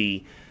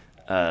AOC,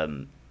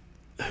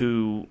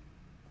 who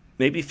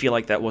maybe feel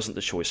like that wasn't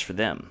the choice for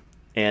them.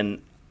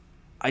 And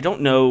I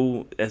don't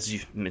know, as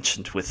you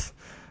mentioned with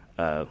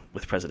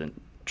President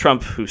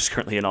Trump, who's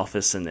currently in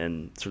office,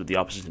 and sort of the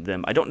opposition to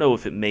them. I don't know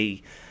if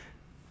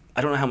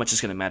I don't know how much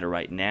it's going to matter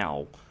right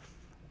now.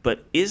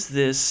 But is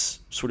this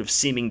sort of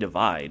seeming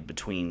divide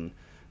between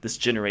this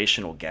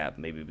generational gap,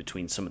 maybe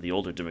between some of the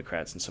older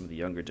Democrats and some of the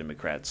younger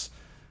Democrats,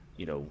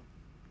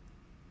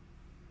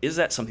 is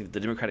that something that the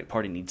Democratic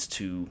Party needs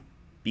to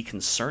be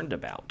concerned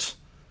about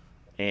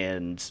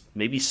and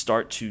maybe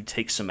start to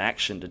take some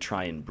action to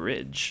try and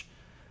bridge?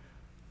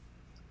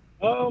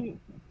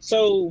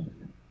 So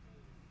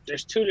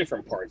there's two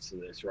different parts to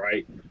this,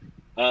 right?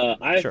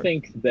 I Sure.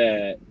 think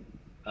that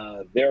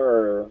there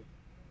are,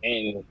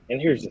 and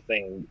here's the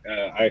thing.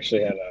 I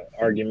actually had an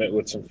argument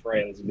with some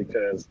friends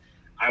because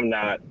I'm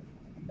not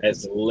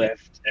as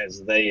left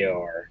as they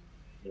are,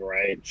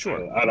 right?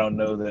 Sure. I don't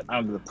know that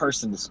I'm the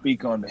person to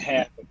speak on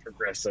behalf of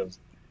progressives,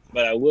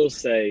 but I will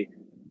say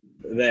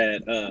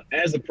that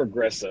as a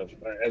progressive,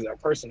 as a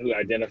person who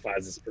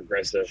identifies as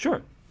progressive,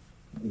 Sure.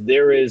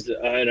 there is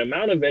an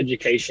amount of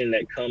education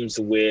that comes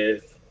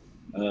with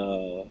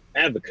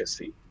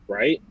advocacy,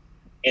 right?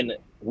 And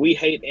we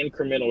hate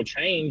incremental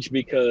change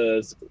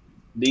because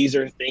these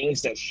are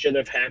things that should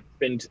have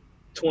happened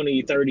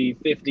 20, 30,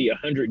 50,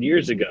 100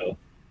 years ago,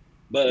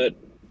 but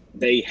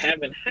they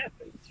haven't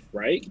happened,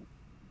 right?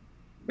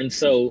 And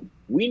so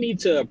we need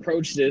to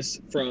approach this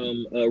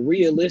from a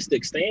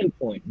realistic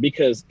standpoint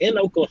because in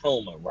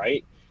Oklahoma,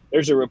 right,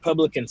 there's a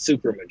Republican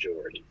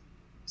supermajority.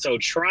 So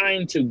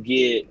trying to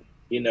get,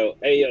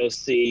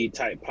 AOC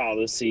type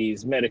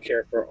policies,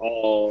 Medicare for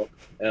all,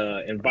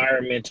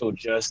 environmental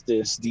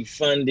justice,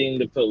 defunding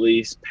the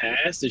police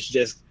passed is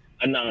just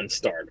a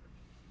non-starter,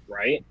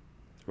 right?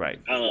 Right.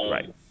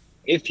 Right.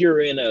 If you're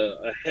in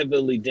a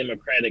heavily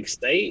Democratic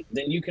state,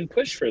 then you can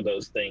push for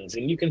those things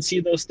and you can see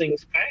those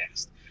things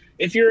passed.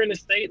 If you're in a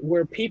state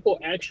where people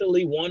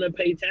actually want to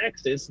pay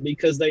taxes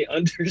because they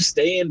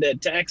understand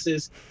that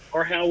taxes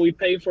are how we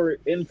pay for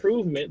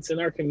improvements in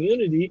our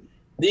community,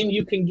 then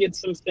you can get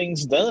some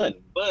things done.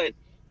 But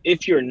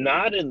if you're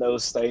not in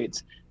those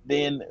states,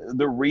 then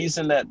the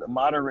reason that the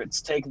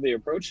moderates take the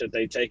approach that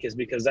they take is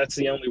because that's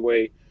the only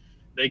way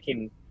they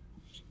can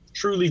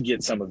truly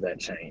get some of that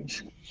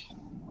change.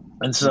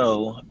 And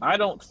so I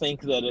don't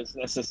think that it's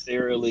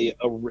necessarily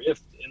a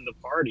rift in the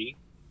party.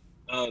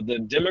 The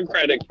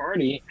Democratic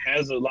Party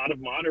has a lot of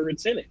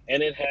moderates in it,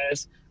 and it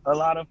has a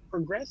lot of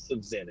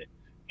progressives in it.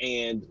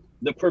 And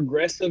the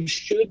progressives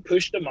should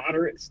push the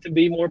moderates to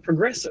be more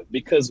progressive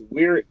because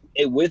we're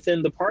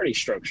within the party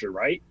structure,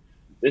 right?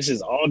 This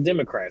is all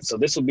Democrats. So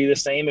this will be the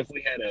same if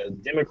we had a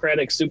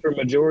Democratic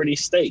supermajority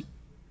state.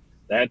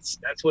 That's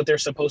what they're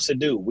supposed to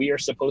do. We are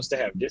supposed to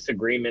have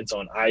disagreements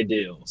on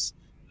ideals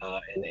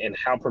and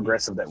how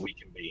progressive that we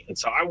can be. And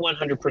so I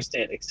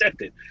 100%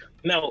 accept it.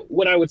 Now,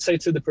 what I would say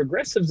to the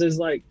progressives is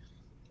like,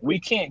 we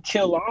can't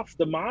kill off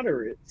the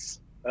moderates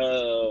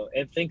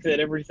and think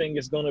that everything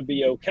is going to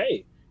be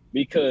okay,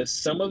 because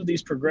some of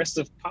these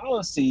progressive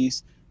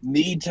policies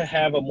need to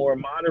have a more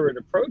moderate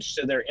approach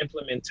to their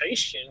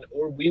implementation,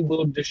 or we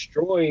will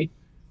destroy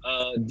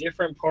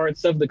different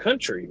parts of the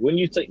country. When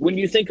you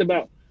think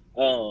about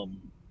a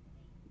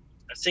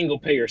single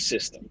payer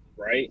system,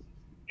 right?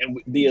 And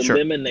the Sure.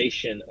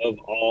 elimination of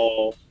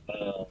all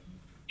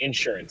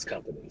insurance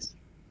companies.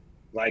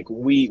 Like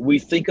we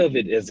think of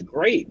it as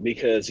great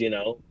because,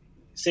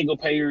 single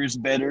payer is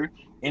better.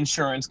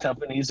 Insurance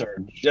companies are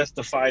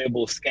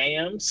justifiable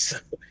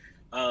scams.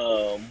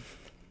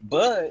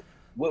 But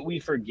what we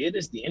forget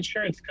is the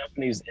insurance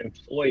companies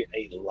employ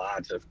a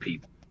lot of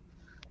people,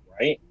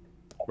 right?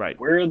 Right.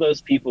 Where are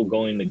those people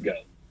going to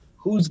go?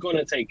 Who's going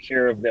to take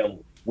care of them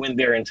when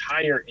their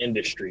entire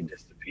industry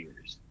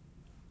disappears?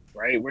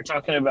 Right? We're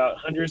talking about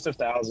hundreds of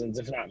thousands,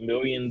 if not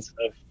millions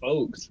of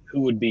folks who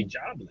would be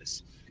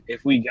jobless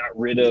if we got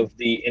rid of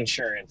the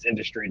insurance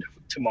industry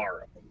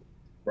tomorrow,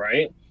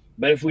 right?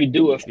 But if we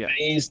do a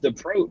phased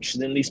approach,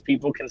 then these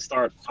people can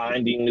start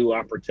finding new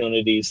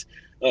opportunities.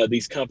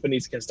 These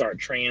companies can start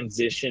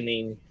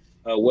transitioning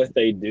what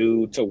they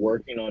do to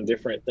working on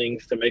different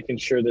things to making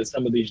sure that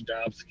some of these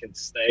jobs can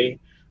stay.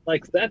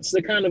 Like that's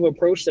the kind of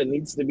approach that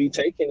needs to be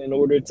taken in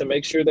order to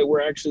make sure that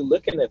we're actually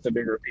looking at the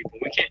bigger people.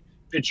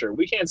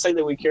 We can't say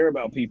that we care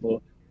about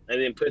people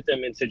and then put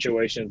them in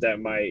situations that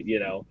might,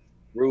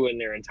 ruin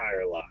their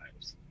entire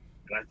lives.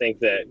 And I think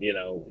that,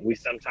 we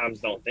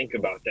sometimes don't think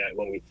about that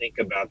when we think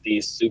about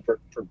these super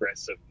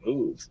progressive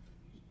moves.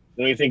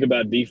 When we think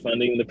about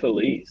defunding the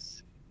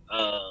police,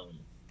 I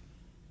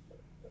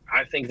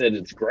think that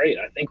it's great.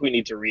 I think we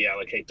need to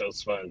reallocate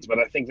those funds, but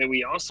I think that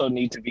we also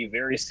need to be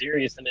very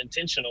serious and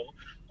intentional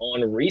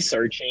on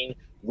researching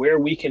where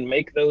we can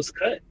make those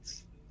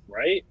cuts,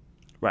 right?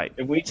 Right.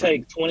 If we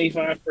take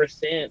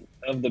 25%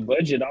 of the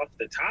budget off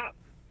the top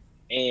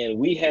and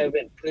we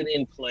haven't put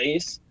in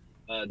place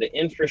the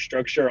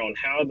infrastructure on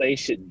how they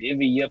should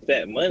divvy up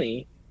that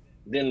money,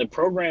 then the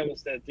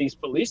programs that these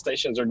police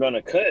stations are going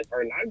to cut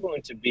are not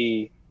going to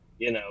be,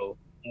 you know,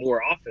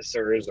 more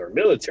officers or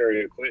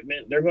military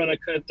equipment. They're going to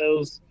cut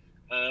those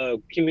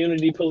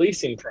community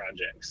policing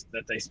projects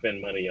that they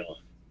spend money on,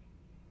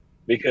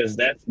 because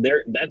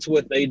that's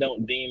what they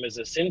don't deem as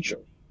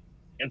essential.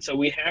 And so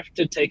we have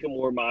to take a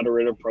more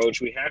moderate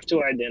approach. We have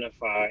to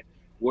identify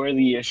where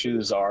the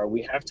issues are.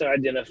 We have to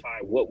identify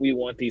what we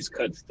want these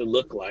cuts to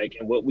look like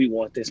and what we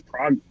want this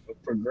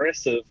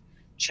progressive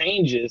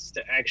changes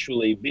to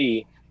actually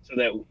be, so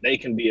that they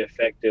can be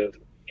effective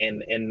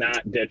and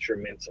not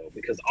detrimental.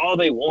 Because all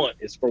they want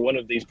is for one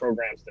of these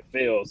programs to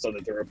fail so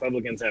that the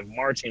Republicans have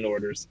marching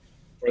orders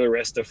for the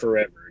rest of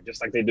forever,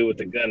 just like they do with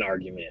the gun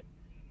argument.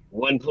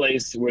 One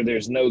place where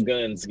there's no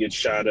guns gets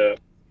shot up,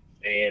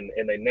 and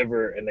they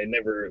never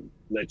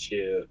let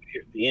you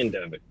hear the end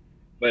of it.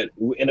 But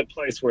in a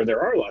place where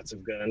there are lots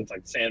of guns,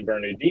 like San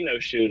Bernardino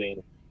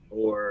shooting,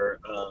 or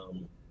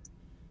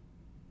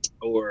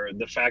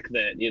the fact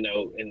that, you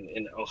know,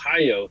 in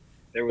Ohio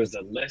there was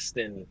a less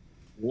than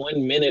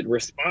 1 minute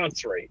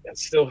response rate and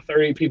still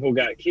 30 people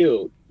got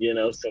killed. You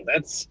know, so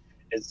that's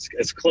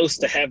as close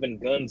to having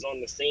guns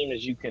on the scene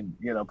as you can,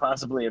 you know,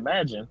 possibly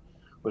imagine,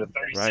 with a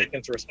 30 Right.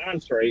 seconds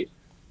response rate,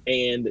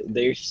 and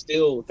there's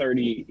still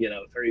 30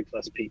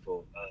 plus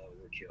people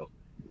were killed.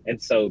 And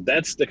so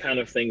that's the kind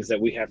of things that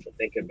we have to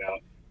think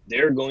about.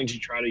 They're going to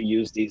try to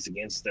use these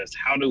against us.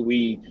 How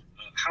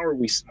are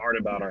we smart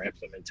about our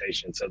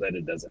implementation so that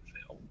it doesn't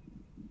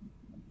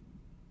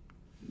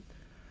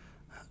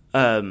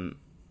fail?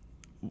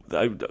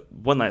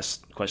 One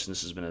last question.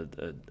 This has been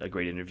a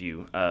great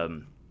interview.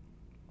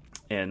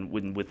 And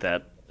with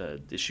that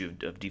issue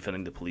of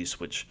defunding the police,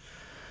 which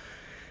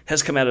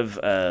has come out of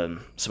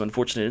some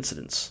unfortunate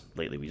incidents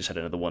lately. We just had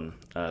another one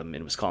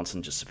in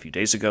Wisconsin just a few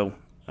days ago.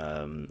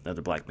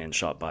 Another black man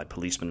shot by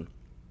policemen.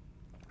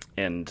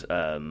 And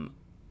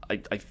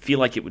I feel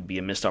like it would be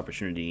a missed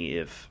opportunity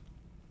if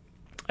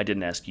I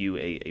didn't ask you,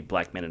 a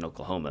black man in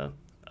Oklahoma,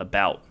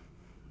 about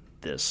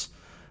this.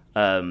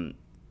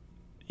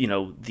 You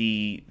know,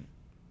 the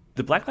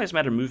Black Lives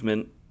Matter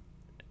movement,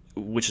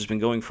 which has been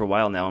going for a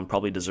while now and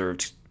probably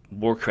deserved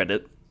more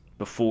credit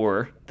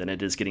before than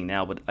it is getting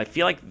now, but I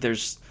feel like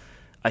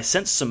I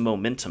sense some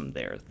momentum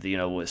there, you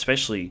know,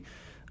 especially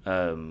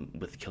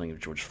with the killing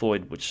of George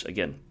Floyd, which,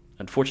 again,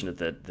 unfortunate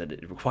that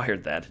it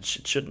required that. It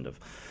shouldn't have.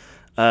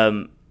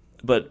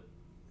 But,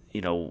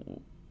 you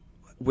know,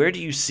 where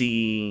do you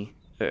see,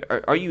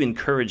 are you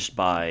encouraged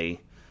by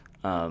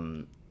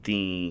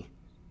the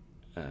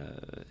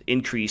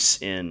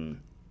increase in,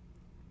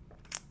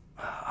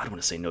 I don't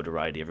want to say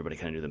notoriety, everybody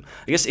kind of knew them,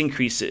 I guess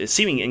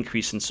seeming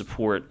increase in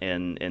support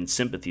and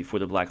sympathy for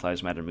the Black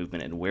Lives Matter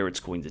movement, and where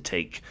it's going to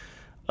take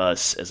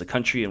us as a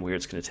country and where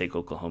it's going to take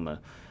Oklahoma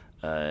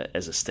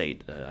as a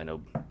state? I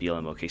know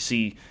BLM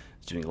OKC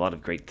is doing a lot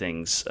of great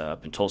things.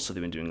 Up in Tulsa,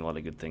 they've been doing a lot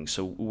of good things.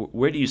 So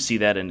where do you see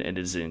that, and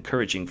is it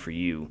encouraging for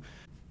you?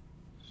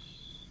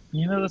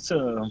 You know, that's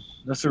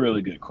a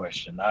really good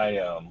question.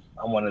 I'm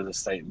one of the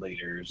state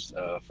leaders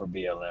for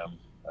BLM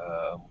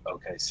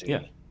OKC.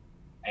 Yeah.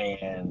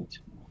 And,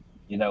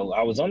 you know,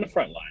 I was on the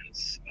front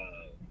lines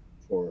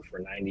for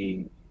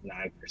 99%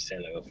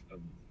 of,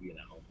 you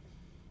know,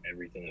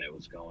 everything that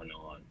was going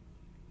on.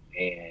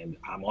 And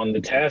I'm on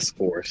the task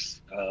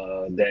force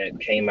that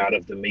came out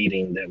of the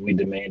meeting that we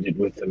demanded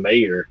with the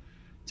mayor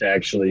to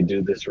actually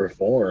do this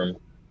reform.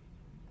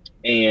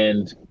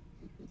 And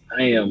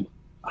I am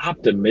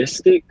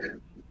optimistic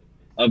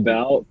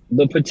about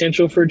the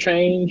potential for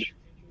change,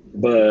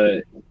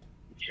 but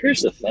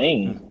here's the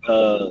thing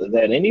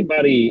that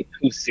anybody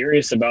who's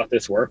serious about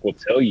this work will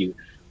tell you: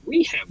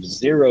 we have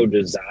zero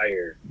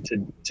desire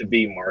to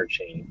be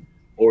marching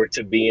or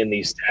to be in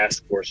these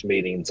task force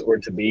meetings or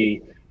to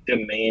be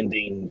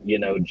demanding, you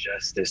know,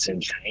 justice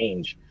and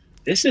change.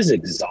 This is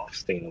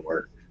exhausting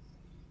work,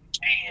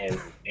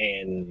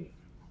 and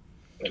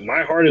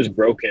my heart is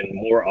broken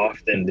more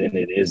often than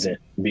it isn't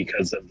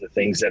because of the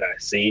things that I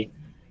see.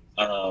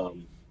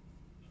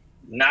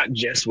 Not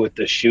just with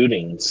the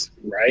shootings,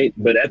 right?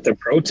 But at the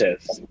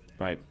protests.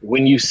 Right.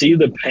 When you see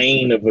the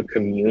pain of a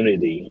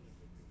community,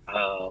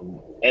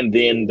 and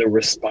then the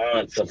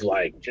response of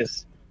like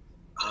just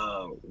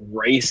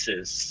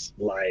racist,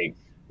 like,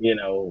 you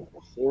know,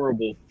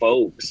 horrible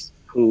folks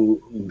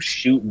who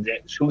shoot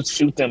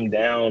them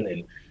down,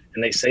 and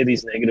they say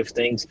these negative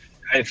things.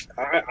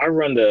 I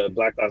run the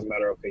Black Lives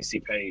Matter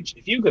OKC page.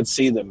 If you could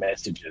see the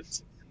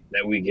messages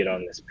that we get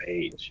on this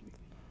page,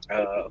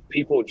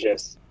 people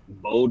just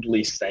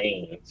boldly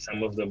saying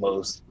some of the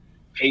most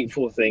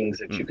hateful things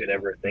that you could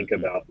ever think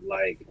about.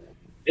 Like,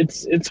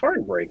 it's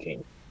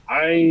heartbreaking.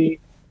 I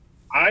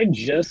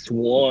just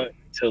want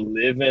to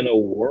live in a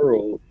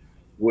world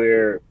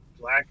where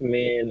Black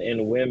men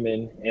and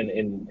women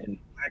and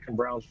Black and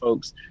brown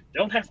folks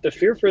don't have to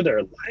fear for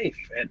their life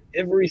at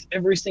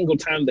every single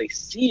time they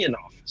see an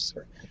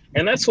officer.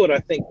 And that's what I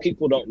think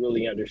people don't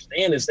really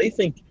understand, is they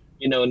think,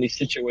 you know, in these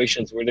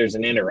situations where there's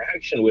an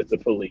interaction with the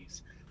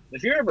police,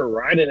 if you're ever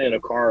riding in a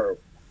car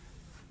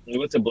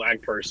with a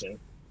black person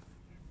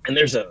and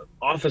there's a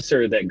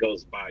officer that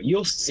goes by,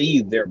 you'll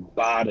see their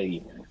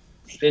body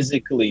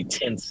physically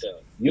tense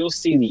up. You'll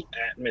see the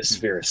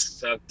atmosphere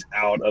sucked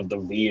out of the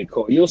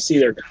vehicle. You'll see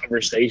their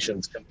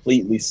conversations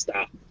completely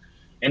stop.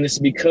 And it's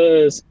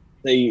because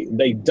they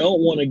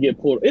don't want to get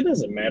pulled. It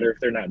doesn't matter if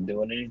they're not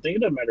doing anything.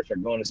 It doesn't matter if they're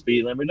going to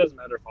speed limit. It doesn't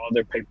matter if all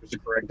their papers are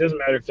correct. It doesn't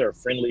matter if they're a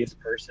friendliest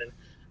person.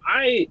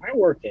 I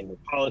work in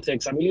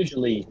politics. I'm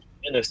usually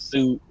in a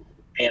suit,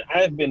 and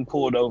I've been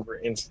pulled over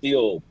and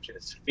still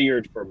just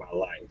feared for my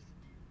life,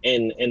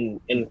 and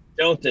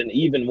felt an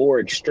even more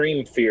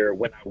extreme fear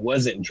when I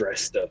wasn't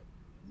dressed up.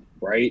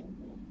 Right,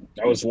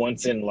 I was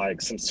once in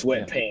like some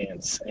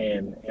sweatpants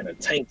and a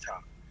tank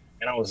top,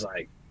 and I was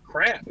like,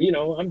 crap,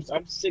 I'm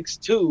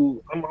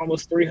 6'2", I'm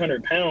almost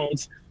 300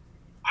 pounds.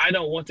 I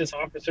don't want this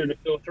officer to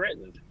feel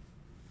threatened.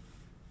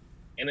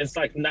 And it's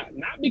like not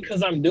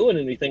because I'm doing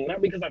anything,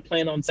 not because I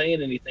plan on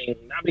saying anything,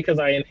 not because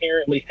I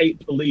inherently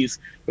hate police,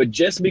 but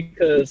just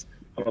because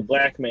I'm a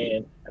black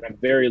man and I'm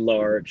very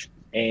large,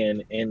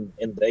 and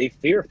they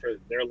fear for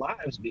their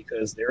lives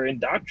because they're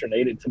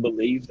indoctrinated to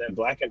believe that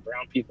black and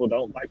brown people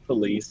don't like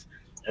police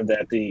and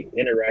that the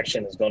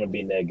interaction is going to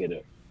be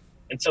negative.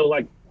 And so,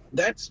 like,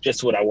 that's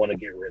just what I want to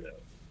get rid of.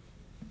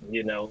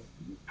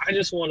 I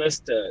just want us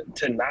to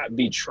not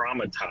be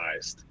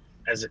traumatized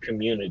as a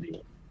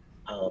community.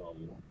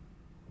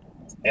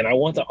 And I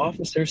want the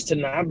officers to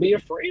not be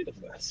afraid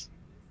of us.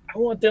 I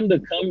want them to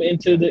come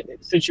into the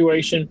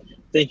situation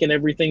thinking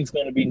everything's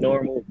going to be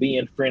normal,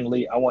 being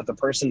friendly. I want the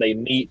person they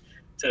meet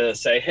to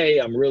say, hey,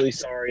 I'm really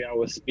sorry I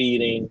was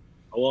speeding.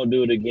 I won't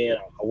do it again.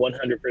 I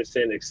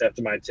 100%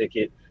 accept my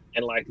ticket.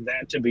 And like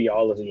that to be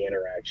all of the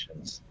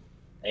interactions.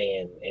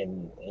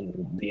 And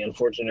the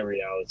unfortunate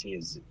reality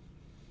is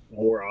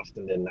more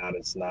often than not,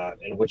 it's not.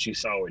 And what you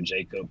saw with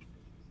Jacob,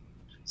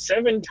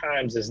 7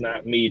 times is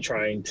not me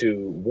trying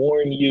to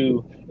warn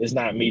you. It's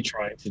not me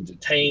trying to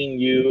detain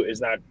you. It's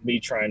not me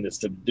trying to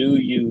subdue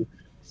you.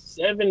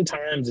 7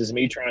 times is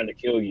me trying to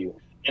kill you.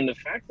 And the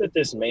fact that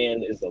this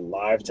man is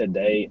alive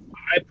today,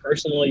 I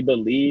personally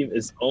believe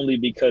is only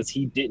because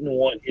he didn't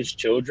want his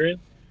children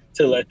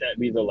to let that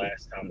be the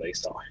last time they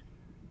saw him.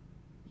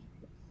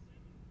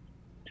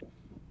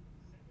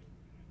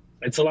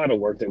 It's a lot of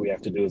work that we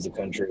have to do as a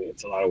country.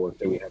 It's a lot of work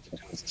that we have to do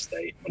as a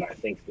state. But I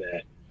think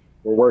that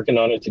we're working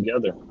on it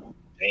together.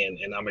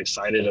 And I'm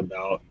excited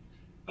about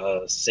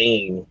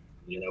seeing,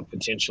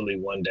 potentially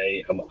one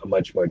day a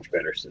much, much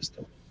better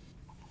system.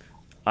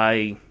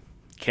 I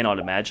cannot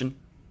imagine.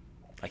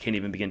 I can't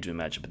even begin to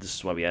imagine, but this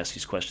is why we ask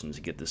these questions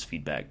to get this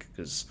feedback,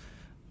 because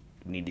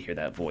we need to hear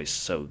that voice.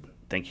 So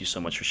thank you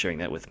so much for sharing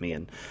that with me.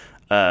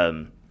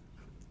 And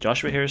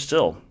Joshua Harris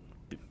Still,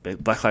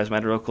 Black Lives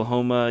Matter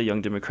Oklahoma,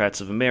 Young Democrats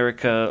of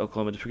America,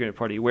 Oklahoma Democratic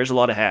Party. He wears a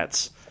lot of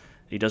hats.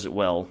 He does it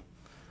well.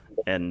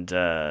 And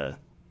a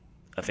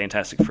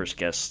fantastic first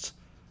guest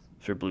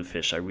for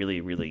Bluefish. I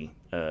really, really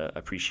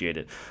appreciate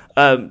it.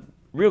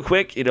 Real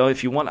quick,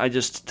 if you want, I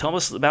just tell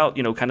us about,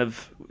 kind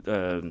of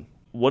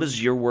what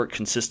does your work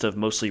consist of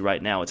mostly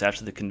right now? It's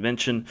after the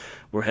convention.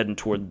 We're heading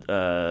toward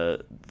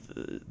the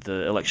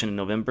election in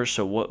November.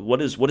 So what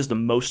is the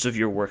most of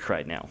your work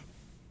right now?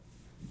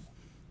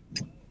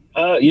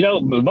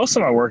 Most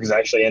of my work is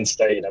actually in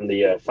state. I'm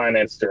the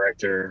finance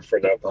director for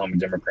the Oklahoma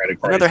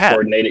Democratic Party's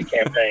coordinated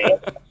campaign.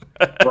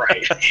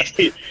 Right.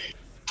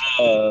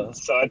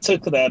 So I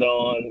took that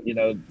on.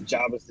 The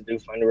job is to do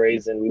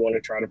fundraising. We want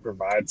to try to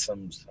provide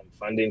some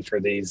funding for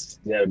these,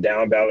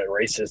 down ballot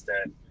races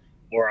that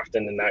more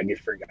often than not get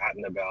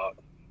forgotten about.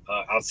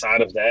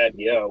 Outside of that,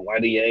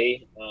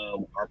 YDA,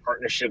 our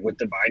partnership with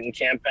the Biden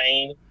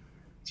campaign,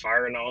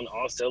 firing on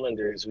all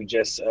cylinders. We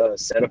just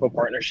set up a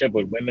partnership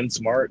with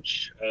Women's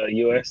March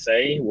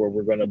USA, where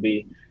we're going to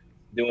be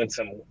doing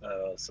some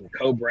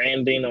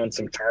co-branding on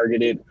some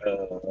targeted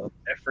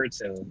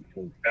efforts in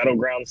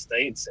battleground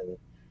states. And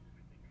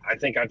I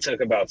think I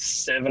took about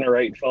 7 or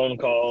 8 phone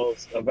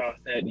calls about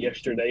that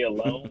yesterday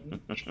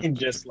alone. And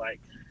just like,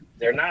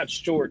 they're not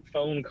short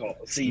phone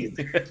calls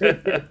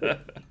either.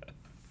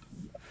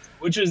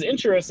 Which is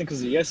interesting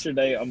because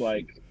yesterday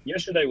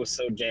was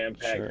so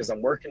jam-packed because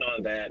I'm working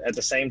on that. At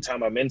the same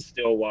time, I'm in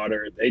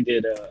Stillwater. They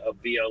did a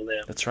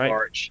BLM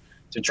march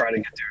to try to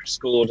get their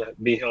school to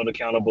be held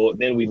accountable.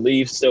 Then we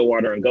leave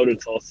Stillwater and go to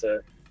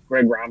Tulsa.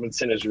 Greg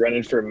Robinson is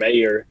running for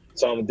mayor.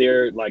 So I'm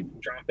there like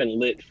dropping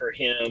lit for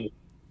him.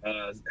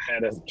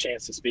 Had a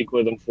chance to speak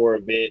with him for a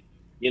bit.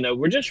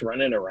 We're just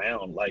running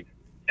around. Like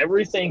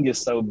everything is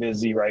so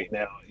busy right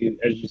now.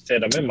 As you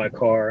said, I'm in my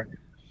car.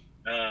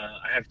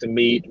 I have to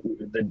meet.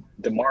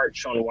 The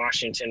march on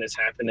Washington is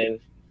happening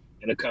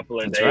in a couple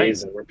of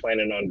days, and we're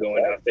planning on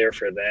going out there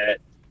for that.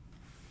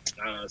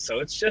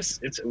 So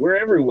we're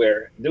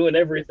everywhere doing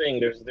everything.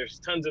 There's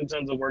tons and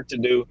tons of work to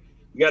do.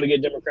 We got to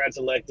get Democrats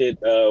elected.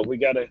 We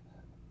got to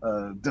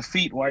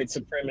defeat white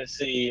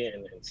supremacy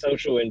and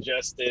social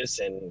injustice,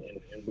 and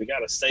we got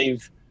to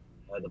save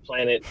the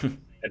planet.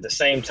 At the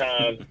same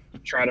time,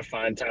 try to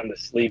find time to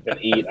sleep and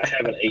eat. I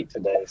haven't ate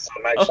today, so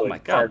I'm actually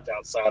parked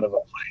outside of a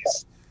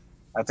place.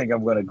 I think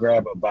I'm going to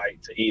grab a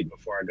bite to eat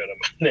before I go to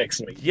my next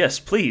meeting. Yes,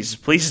 please,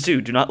 please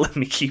do. Do not let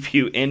me keep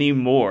you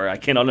anymore. I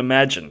cannot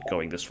imagine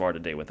going this far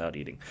today without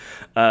eating.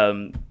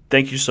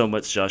 Thank you so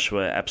much,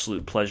 Joshua.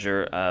 Absolute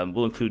pleasure.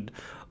 We'll include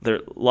there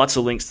are lots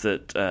of links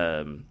to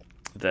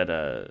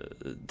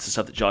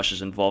stuff that Josh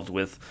is involved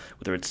with,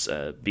 whether it's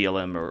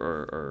BLM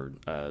or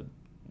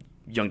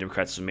Young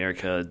Democrats of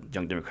America,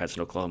 Young Democrats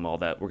in Oklahoma, all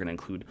that. We're going to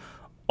include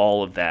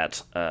all of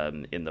that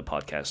in the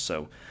podcast.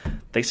 So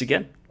thanks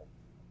again.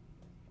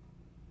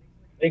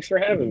 Thanks for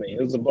having me.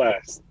 It was a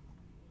blast.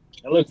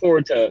 I look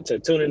forward to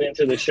tuning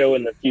into the show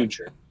in the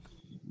future.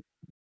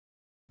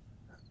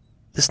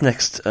 This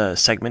next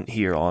segment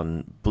here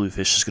on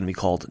Bluefish is going to be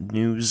called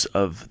News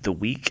of the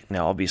Week.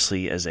 Now,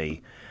 obviously, as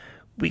a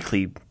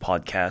weekly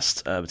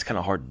podcast, it's kind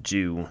of hard to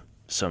do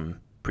some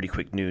pretty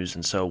quick news.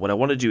 And so what I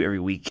want to do every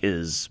week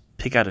is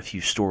pick out a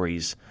few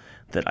stories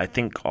that I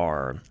think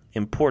are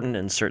important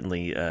and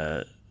certainly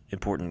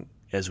important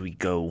as we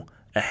go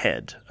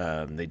ahead.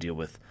 They deal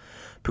with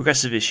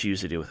progressive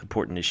issues, they deal with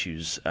important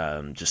issues,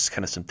 just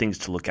kind of some things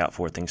to look out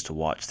for, things to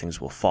watch,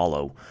 things we'll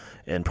follow,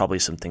 and probably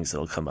some things that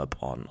will come up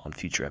on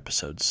future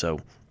episodes. So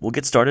we'll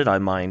get started. I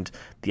mined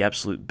the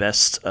absolute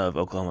best of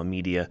Oklahoma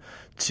media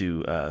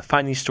to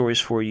find these stories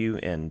for you,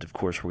 and of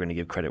course we're going to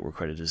give credit where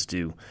credit is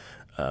due,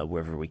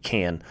 wherever we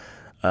can.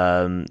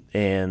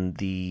 And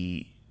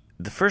the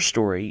first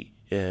story,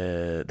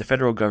 the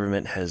federal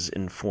government has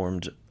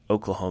informed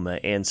Oklahoma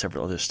and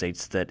several other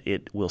states that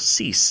it will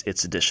cease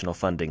its additional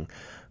funding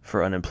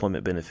for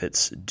unemployment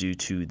benefits due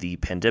to the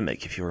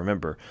pandemic. If you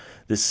remember,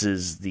 this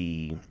is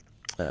the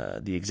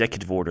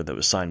executive order that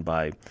was signed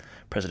by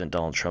President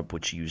Donald Trump,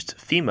 which used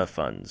FEMA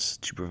funds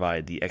to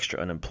provide the extra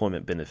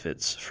unemployment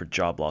benefits for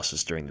job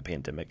losses during the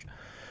pandemic.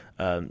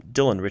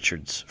 Dylan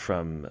Richards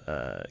from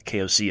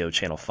KOCO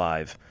Channel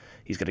 5,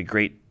 he's got a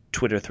great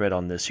Twitter thread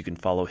on this. You can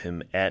follow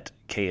him at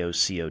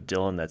KOCO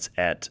Dylan. That's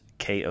at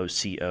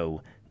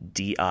KOCO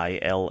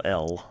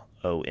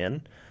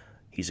DILLON.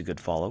 He's a good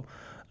follow.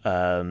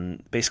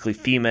 Basically,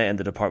 FEMA and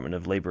the Department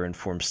of Labor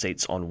informed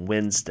states on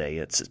Wednesday,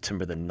 at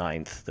September the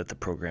 9th, that the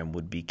program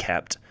would be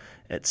capped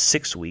at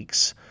 6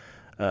 weeks.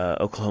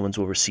 Oklahomans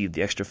will receive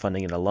the extra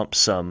funding in a lump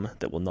sum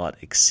that will not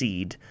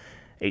exceed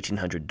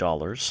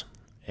 $1,800,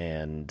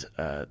 and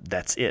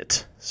that's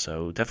it.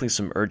 So definitely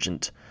some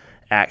urgent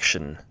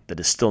action that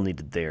is still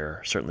needed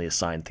there. Certainly a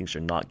sign things are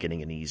not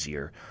getting any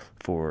easier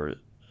for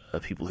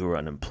people who are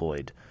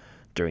unemployed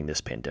during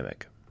this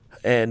pandemic.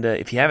 And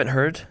if you haven't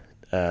heard,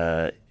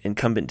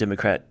 incumbent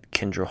Democrat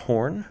Kendra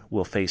Horn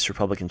will face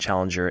Republican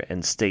challenger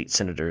and State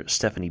Senator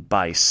Stephanie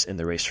Bice in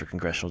the race for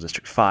Congressional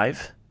District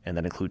 5, and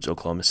that includes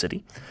Oklahoma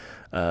City.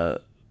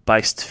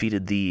 Bice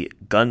defeated the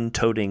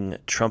gun-toting,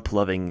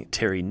 Trump-loving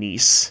Terry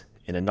Neese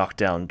in a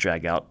knockdown,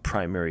 drag-out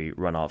primary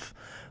runoff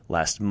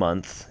last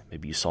month.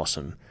 Maybe you saw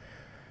some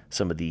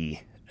of the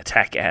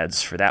attack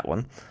ads for that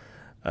one.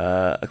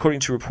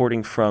 According to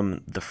reporting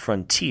from The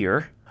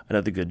Frontier,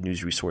 another good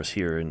news resource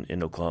here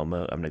in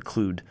Oklahoma, I'm going to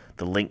include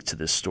the link to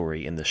this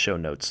story in the show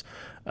notes.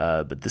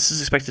 But this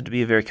is expected to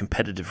be a very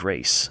competitive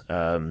race.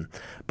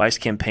 Bice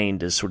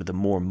campaigned as sort of the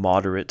more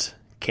moderate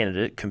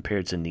candidate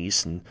compared to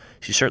Neese, and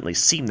she certainly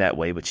seemed that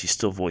way, but she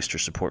still voiced her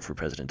support for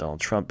President Donald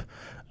Trump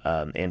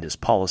and his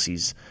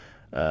policies.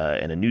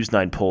 And a News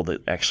 9 poll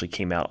that actually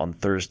came out on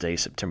Thursday,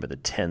 September the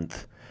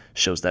 10th,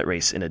 shows that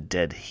race in a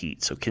dead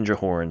heat. So Kendra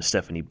Horn,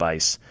 Stephanie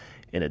Bice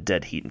in a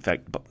dead heat. In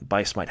fact,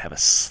 Bice might have a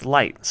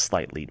slight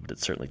lead, but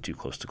it's certainly too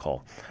close to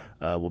call.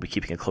 We'll be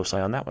keeping a close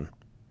eye on that one.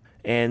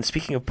 And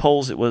speaking of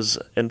polls, it was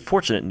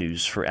unfortunate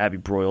news for Abby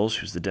Broyles,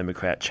 who's the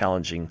Democrat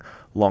challenging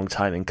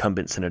longtime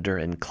incumbent senator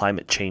and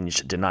climate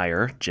change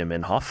denier Jim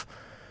Inhofe.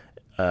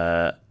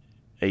 A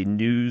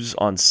News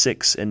on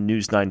 6 and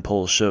News 9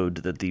 poll showed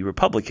that the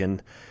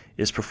Republican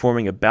is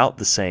performing about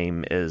the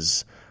same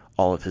as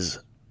all of his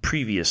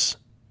previous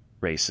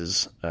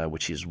races,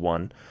 which he has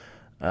won.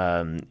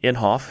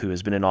 Inhofe, who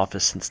has been in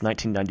office since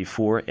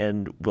 1994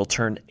 and will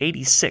turn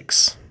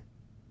 86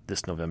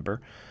 this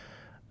November,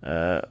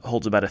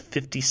 holds about a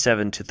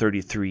 57 to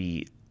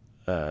 33%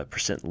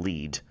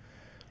 lead,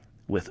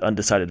 with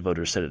undecided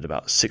voters set at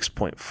about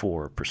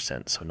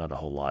 6.4%, so not a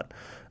whole lot.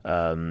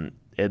 And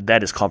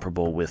that is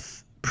comparable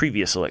with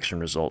previous election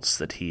results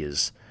that he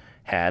has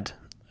had.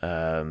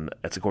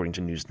 That's according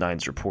to News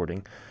 9's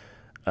reporting.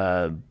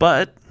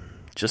 But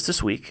just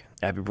this week,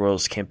 Abby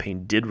Broyles'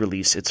 campaign did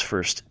release its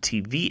first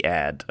TV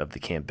ad of the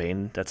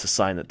campaign. That's a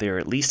sign that they are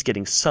at least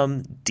getting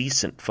some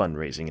decent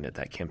fundraising in at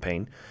that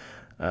campaign.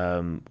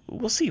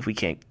 We'll see if we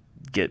can't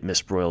get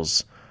Miss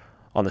Broyles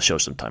on the show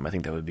sometime. I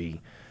think that would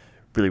be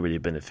really, really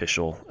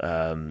beneficial.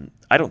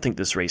 I don't think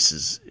this race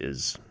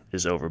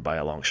is over by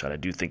a long shot. I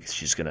do think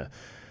she's going to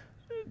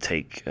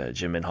take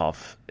Jim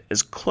Inhofe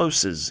as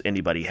close as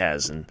anybody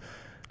has, at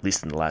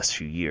least in the last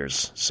few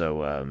years.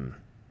 So,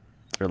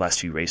 or last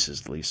few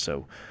races at least.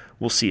 So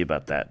we'll see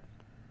about that.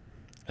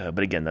 But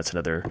again, that's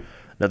another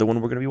one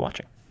we're going to be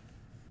watching.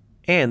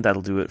 And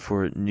that'll do it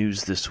for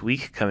news this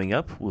week. Coming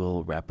up,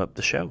 we'll wrap up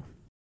the show.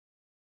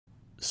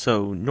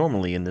 So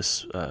normally in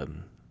this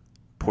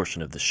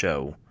portion of the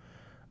show,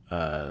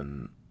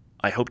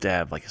 I hope to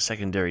have like a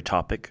secondary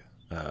topic,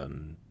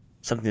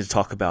 something to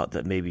talk about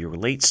that maybe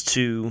relates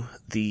to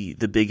the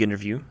big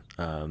interview,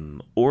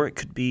 or it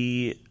could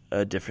be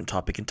a different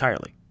topic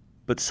entirely.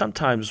 But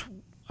sometimes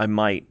I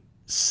might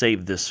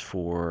save this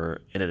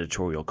for an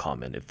editorial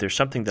comment. If there's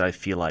something that I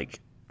feel like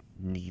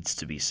needs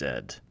to be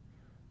said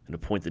and a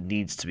point that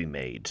needs to be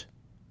made,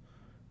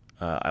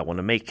 I want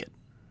to make it.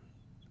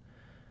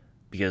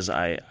 Because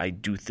I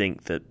do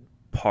think that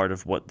part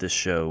of what this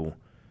show,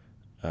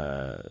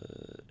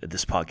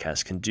 this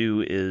podcast can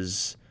do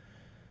is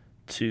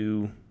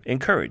to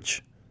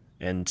encourage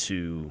and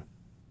to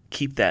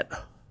keep that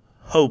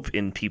hope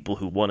in people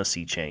who want to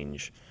see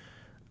change,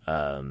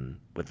 whether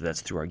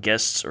that's through our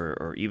guests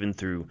or even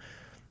through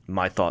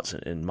my thoughts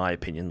and my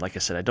opinion. Like I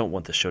said, I don't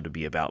want the show to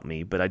be about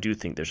me, but I do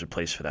think there's a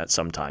place for that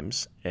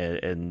sometimes.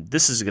 And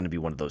this is going to be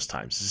one of those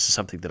times. This is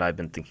something that I've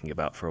been thinking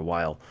about for a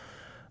while.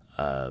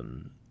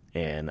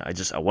 And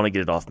I want to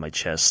get it off my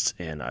chest,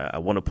 and I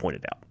want to point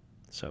it out.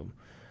 So,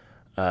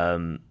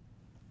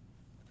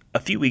 a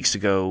few weeks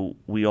ago,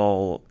 we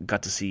all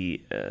got to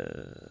see,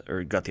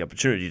 or got the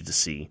opportunity to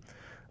see,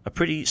 a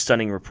pretty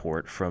stunning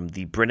report from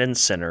the Brennan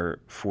Center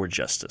for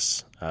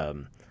Justice.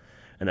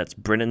 And that's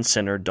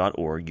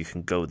BrennanCenter.org. You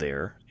can go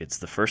there. It's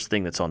the first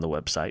thing that's on the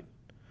website.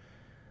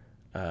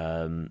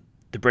 The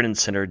Brennan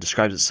Center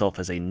describes itself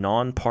as a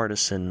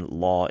nonpartisan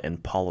law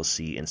and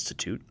policy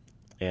institute.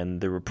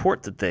 And the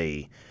report that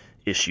they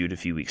issued a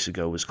few weeks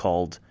ago was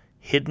called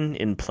Hidden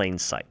in Plain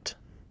Sight.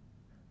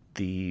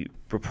 The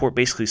report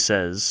basically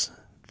says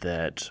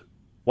that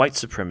white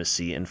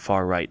supremacy and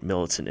far-right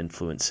militant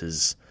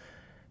influences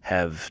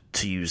have,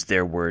 to use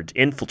their word,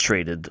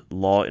 infiltrated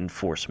law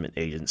enforcement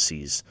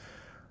agencies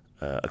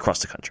across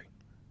the country.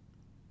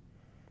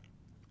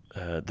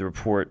 The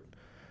report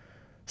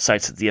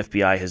cites that the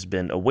FBI has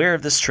been aware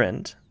of this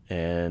trend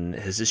and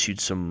has issued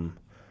some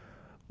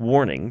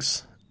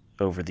warnings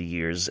over the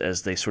years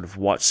as they sort of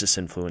watch this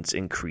influence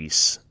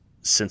increase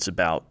since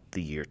about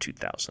the year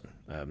 2000.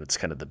 It's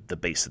kind of the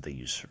base that they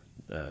use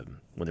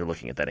when they're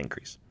looking at that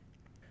increase.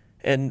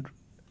 And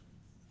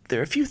there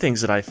are a few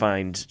things that I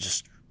find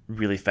just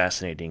really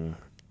fascinating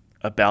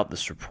about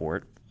this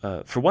report.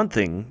 For one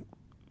thing,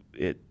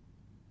 it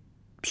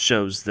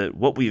shows that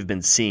what we've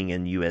been seeing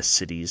in U.S.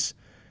 cities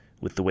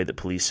with the way that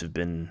police have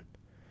been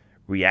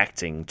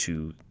reacting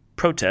to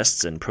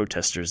protests and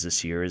protesters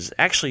this year is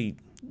actually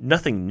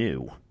nothing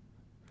new.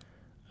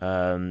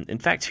 In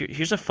fact,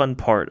 here's a fun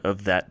part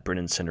of that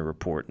Brennan Center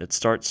report. And it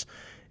starts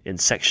in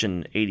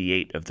Section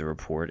 88 of the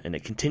report, and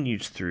it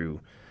continues through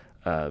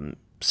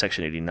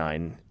Section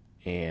 89.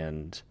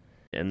 And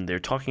they're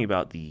talking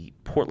about the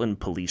Portland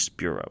Police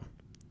Bureau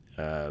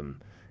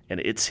and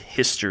its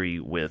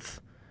history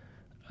with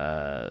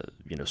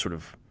sort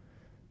of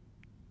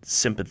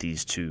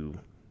sympathies to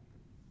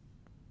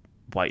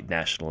white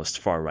nationalist,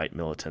 far-right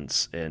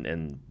militants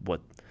and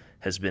what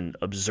has been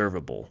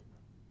observable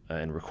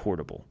and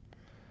recordable.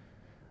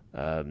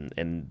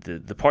 And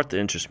the part that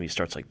interests me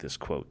starts like this,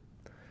 quote,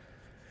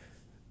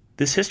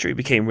 "This history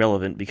became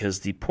relevant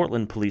because the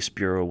Portland Police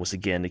Bureau was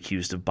again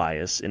accused of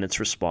bias in its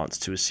response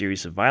to a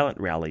series of violent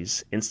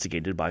rallies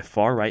instigated by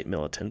far-right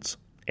militants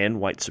and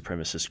white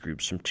supremacist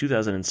groups from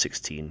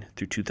 2016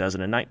 through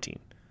 2019.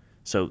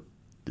 So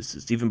this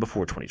is even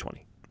before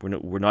 2020.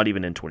 We're not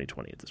even in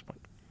 2020 at this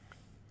point.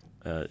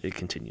 It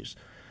continues.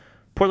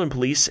 Portland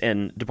police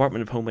and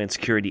Department of Homeland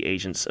Security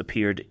agents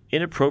appeared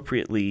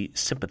inappropriately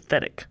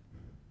sympathetic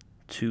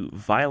to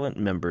violent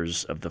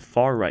members of the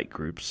far-right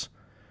groups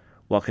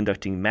while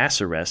conducting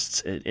mass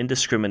arrests and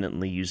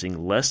indiscriminately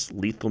using less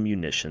lethal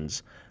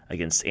munitions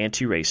against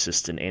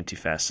anti-racist and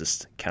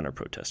anti-fascist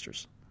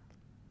counter-protesters.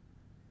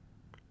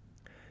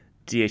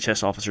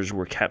 DHS officers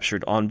were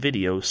captured on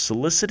video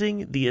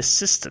soliciting the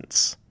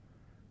assistance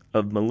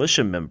of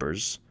militia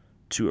members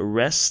to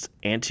arrest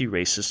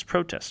anti-racist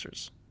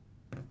protesters."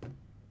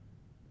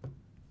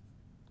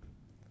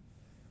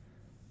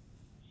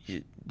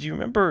 Do you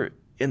remember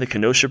in the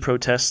Kenosha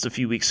protests a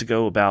few weeks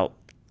ago about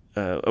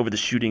over the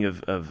shooting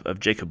of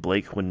Jacob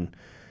Blake, when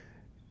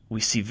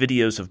we see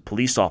videos of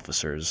police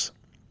officers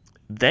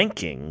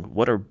thanking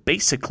what are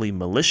basically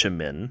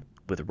militiamen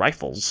with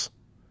rifles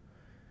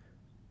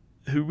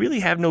who really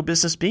have no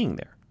business being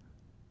there?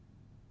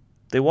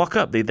 They walk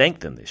up, they thank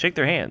them, they shake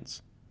their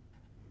hands.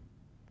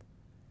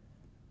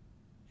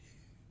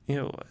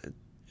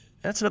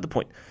 That's another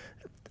point.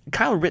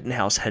 Kyle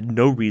Rittenhouse had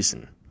no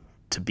reason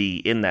to be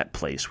in that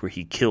place where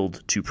he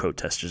killed 2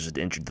 protesters and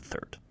injured the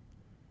 3rd.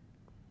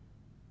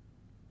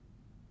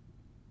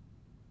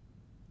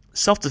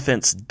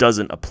 Self-defense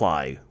doesn't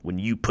apply when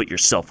you put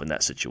yourself in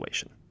that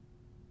situation.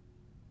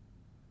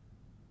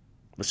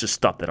 Let's just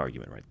stop that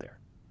argument right there.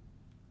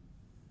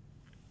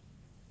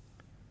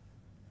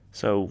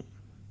 So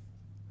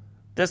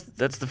that's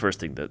the first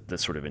thing that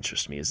sort of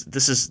interests me, is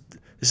this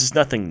is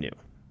nothing new.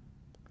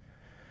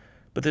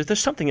 But there's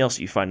something else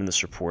that you find in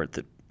this report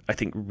that I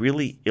think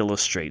really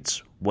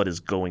illustrates what is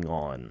going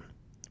on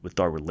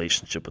with our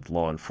relationship with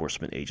law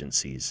enforcement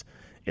agencies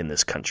in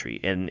this country.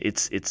 And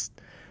it's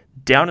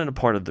down in a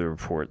part of the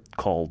report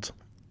called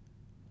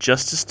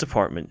Justice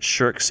Department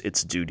shirks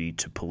its duty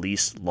to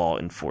police law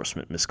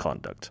enforcement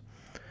misconduct.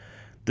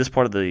 This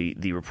part of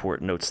the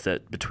report notes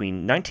that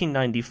between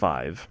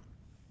 1995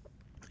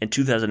 and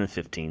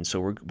 2015, so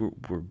we're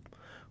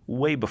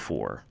way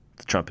before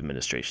the Trump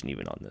administration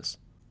even on this,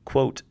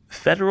 quote,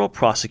 federal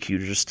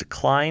prosecutors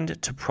declined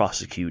to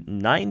prosecute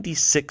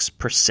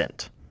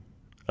 96%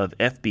 of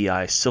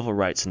FBI civil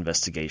rights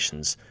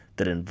investigations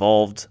that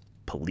involved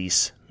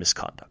police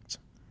misconduct.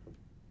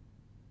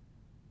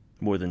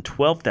 More than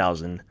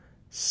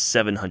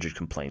 12,700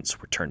 complaints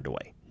were turned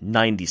away.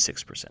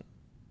 96%.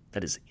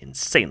 That is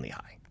insanely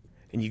high.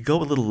 And you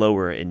go a little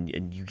lower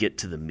and you get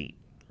to the meat,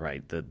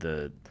 right?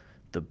 The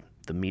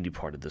meaty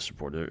part of this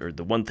report, or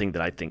the one thing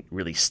that I think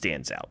really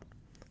stands out.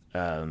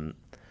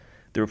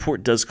 The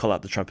report does call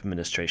out the Trump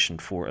administration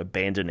for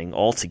abandoning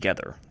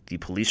altogether the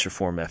police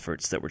reform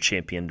efforts that were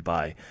championed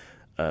by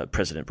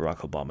President Barack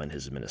Obama and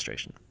his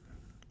administration.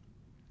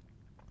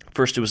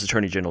 First, it was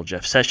Attorney General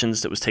Jeff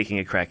Sessions that was taking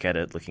a crack at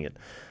it, looking at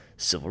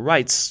civil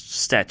rights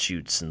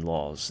statutes and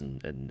laws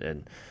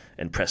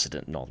and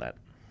precedent and all that.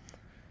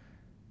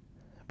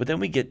 But then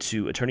we get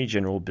to Attorney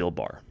General Bill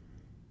Barr.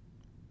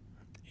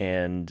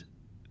 And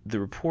the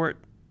report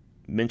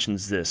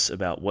mentions this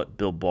about what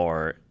Bill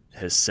Barr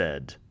has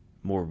said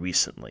more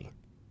recently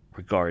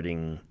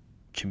regarding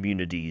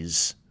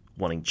communities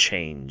wanting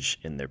change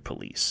in their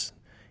police.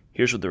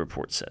 Here's what the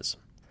report says.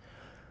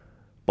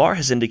 Barr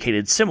has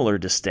indicated similar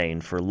disdain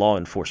for law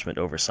enforcement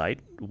oversight,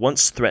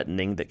 once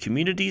threatening that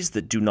communities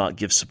that do not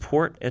give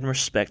support and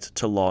respect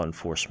to law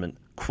enforcement,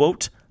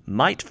 quote,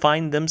 might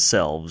find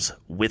themselves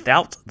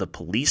without the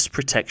police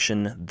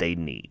protection they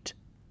need.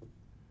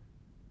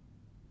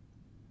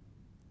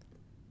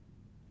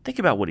 Think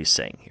about what he's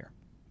saying here.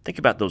 Think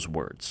about those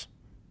words.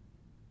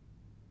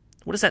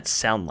 What does that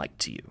sound like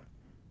to you?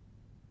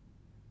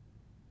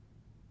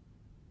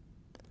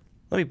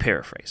 Let me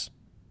paraphrase.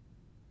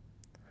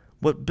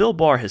 What Bill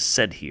Barr has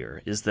said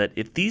here is that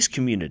if these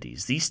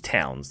communities, these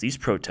towns, these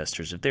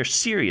protesters, if they're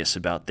serious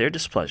about their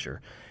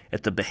displeasure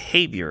at the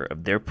behavior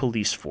of their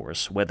police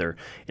force, whether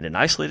in an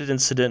isolated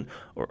incident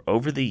or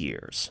over the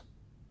years,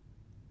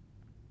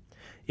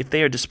 if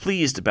they are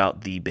displeased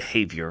about the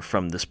behavior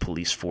from this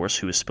police force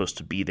who is supposed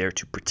to be there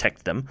to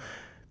protect them,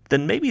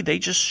 then maybe they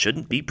just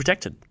shouldn't be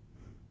protected.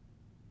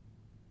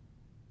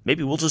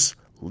 Maybe we'll just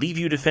leave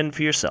you to fend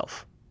for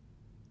yourself.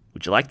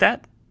 Would you like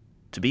that?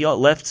 To be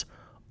left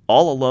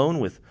all alone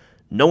with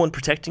no one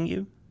protecting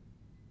you?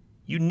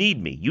 You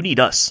need me. You need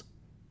us.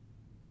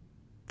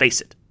 Face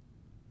it.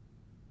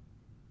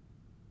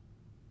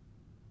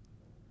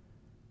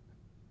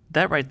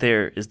 That right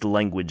there is the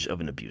language of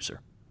an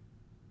abuser.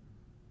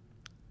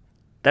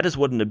 That is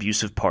what an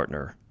abusive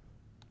partner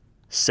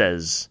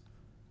says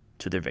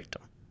to their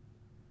victim.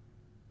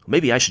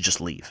 Maybe I should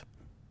just leave.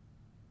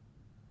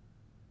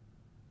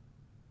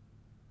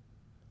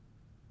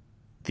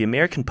 The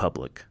American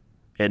public,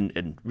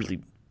 and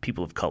really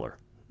people of color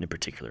in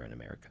particular in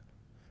America,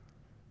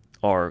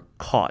 are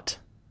caught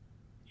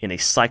in a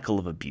cycle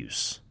of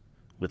abuse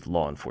with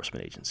law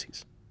enforcement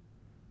agencies.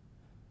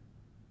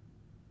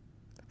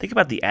 Think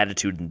about the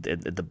attitude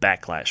and the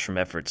backlash from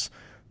efforts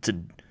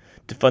to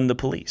defund the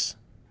police.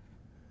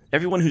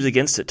 Everyone who's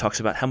against it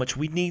talks about how much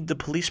we need the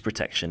police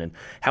protection and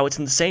how it's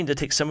insane to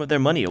take some of their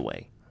money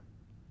away.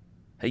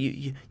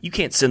 You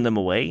can't send them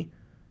away.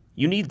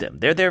 You need them.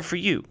 They're there for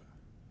you.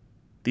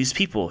 These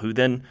people who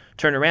then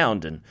turn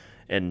around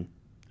and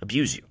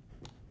abuse you.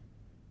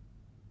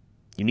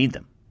 You need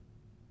them.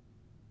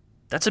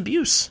 That's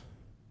abuse.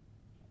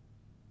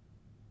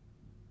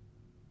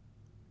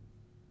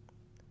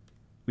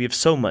 We have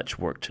so much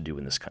work to do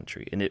in this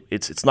country, and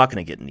it's not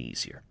going to get any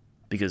easier,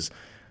 because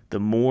the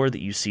more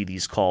that you see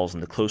these calls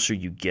and the closer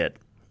you get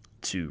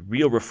to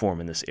real reform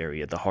in this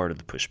area, the harder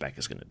the pushback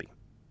is going to be.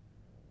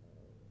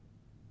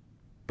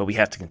 But we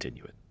have to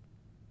continue it.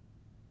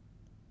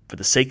 For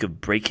the sake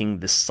of breaking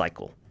this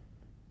cycle,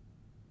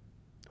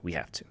 we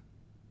have to.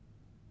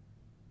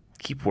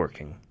 Keep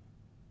working.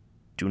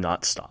 Do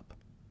not stop.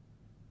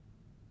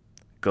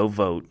 Go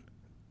vote.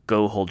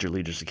 Go hold your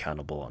leaders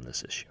accountable on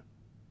this issue.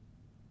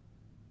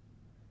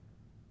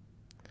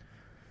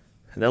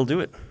 And that'll do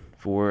it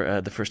for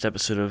the first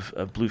episode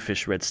of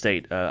Bluefish Red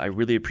State. I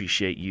really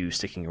appreciate you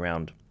sticking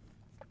around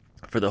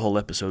for the whole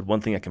episode. One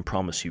thing I can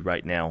promise you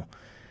right now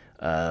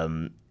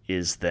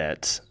is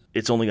that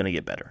it's only going to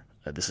get better.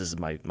 This is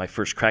my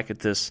first crack at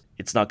this.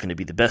 It's not going to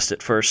be the best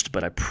at first,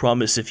 but I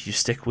promise if you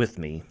stick with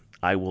me,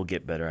 I will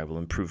get better. I will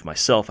improve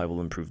myself. I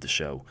will improve the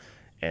show,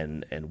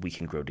 and we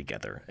can grow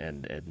together,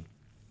 and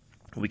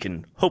we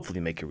can hopefully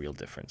make a real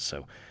difference.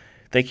 So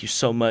thank you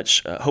so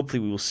much. Hopefully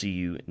we will see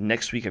you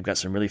next week. I've got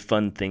some really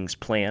fun things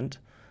planned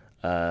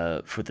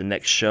for the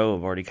next show.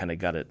 I've already kind of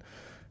got it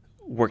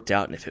worked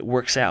out, and if it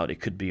works out,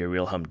 it could be a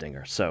real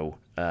humdinger. So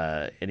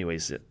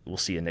anyways, we'll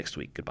see you next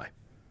week. Goodbye.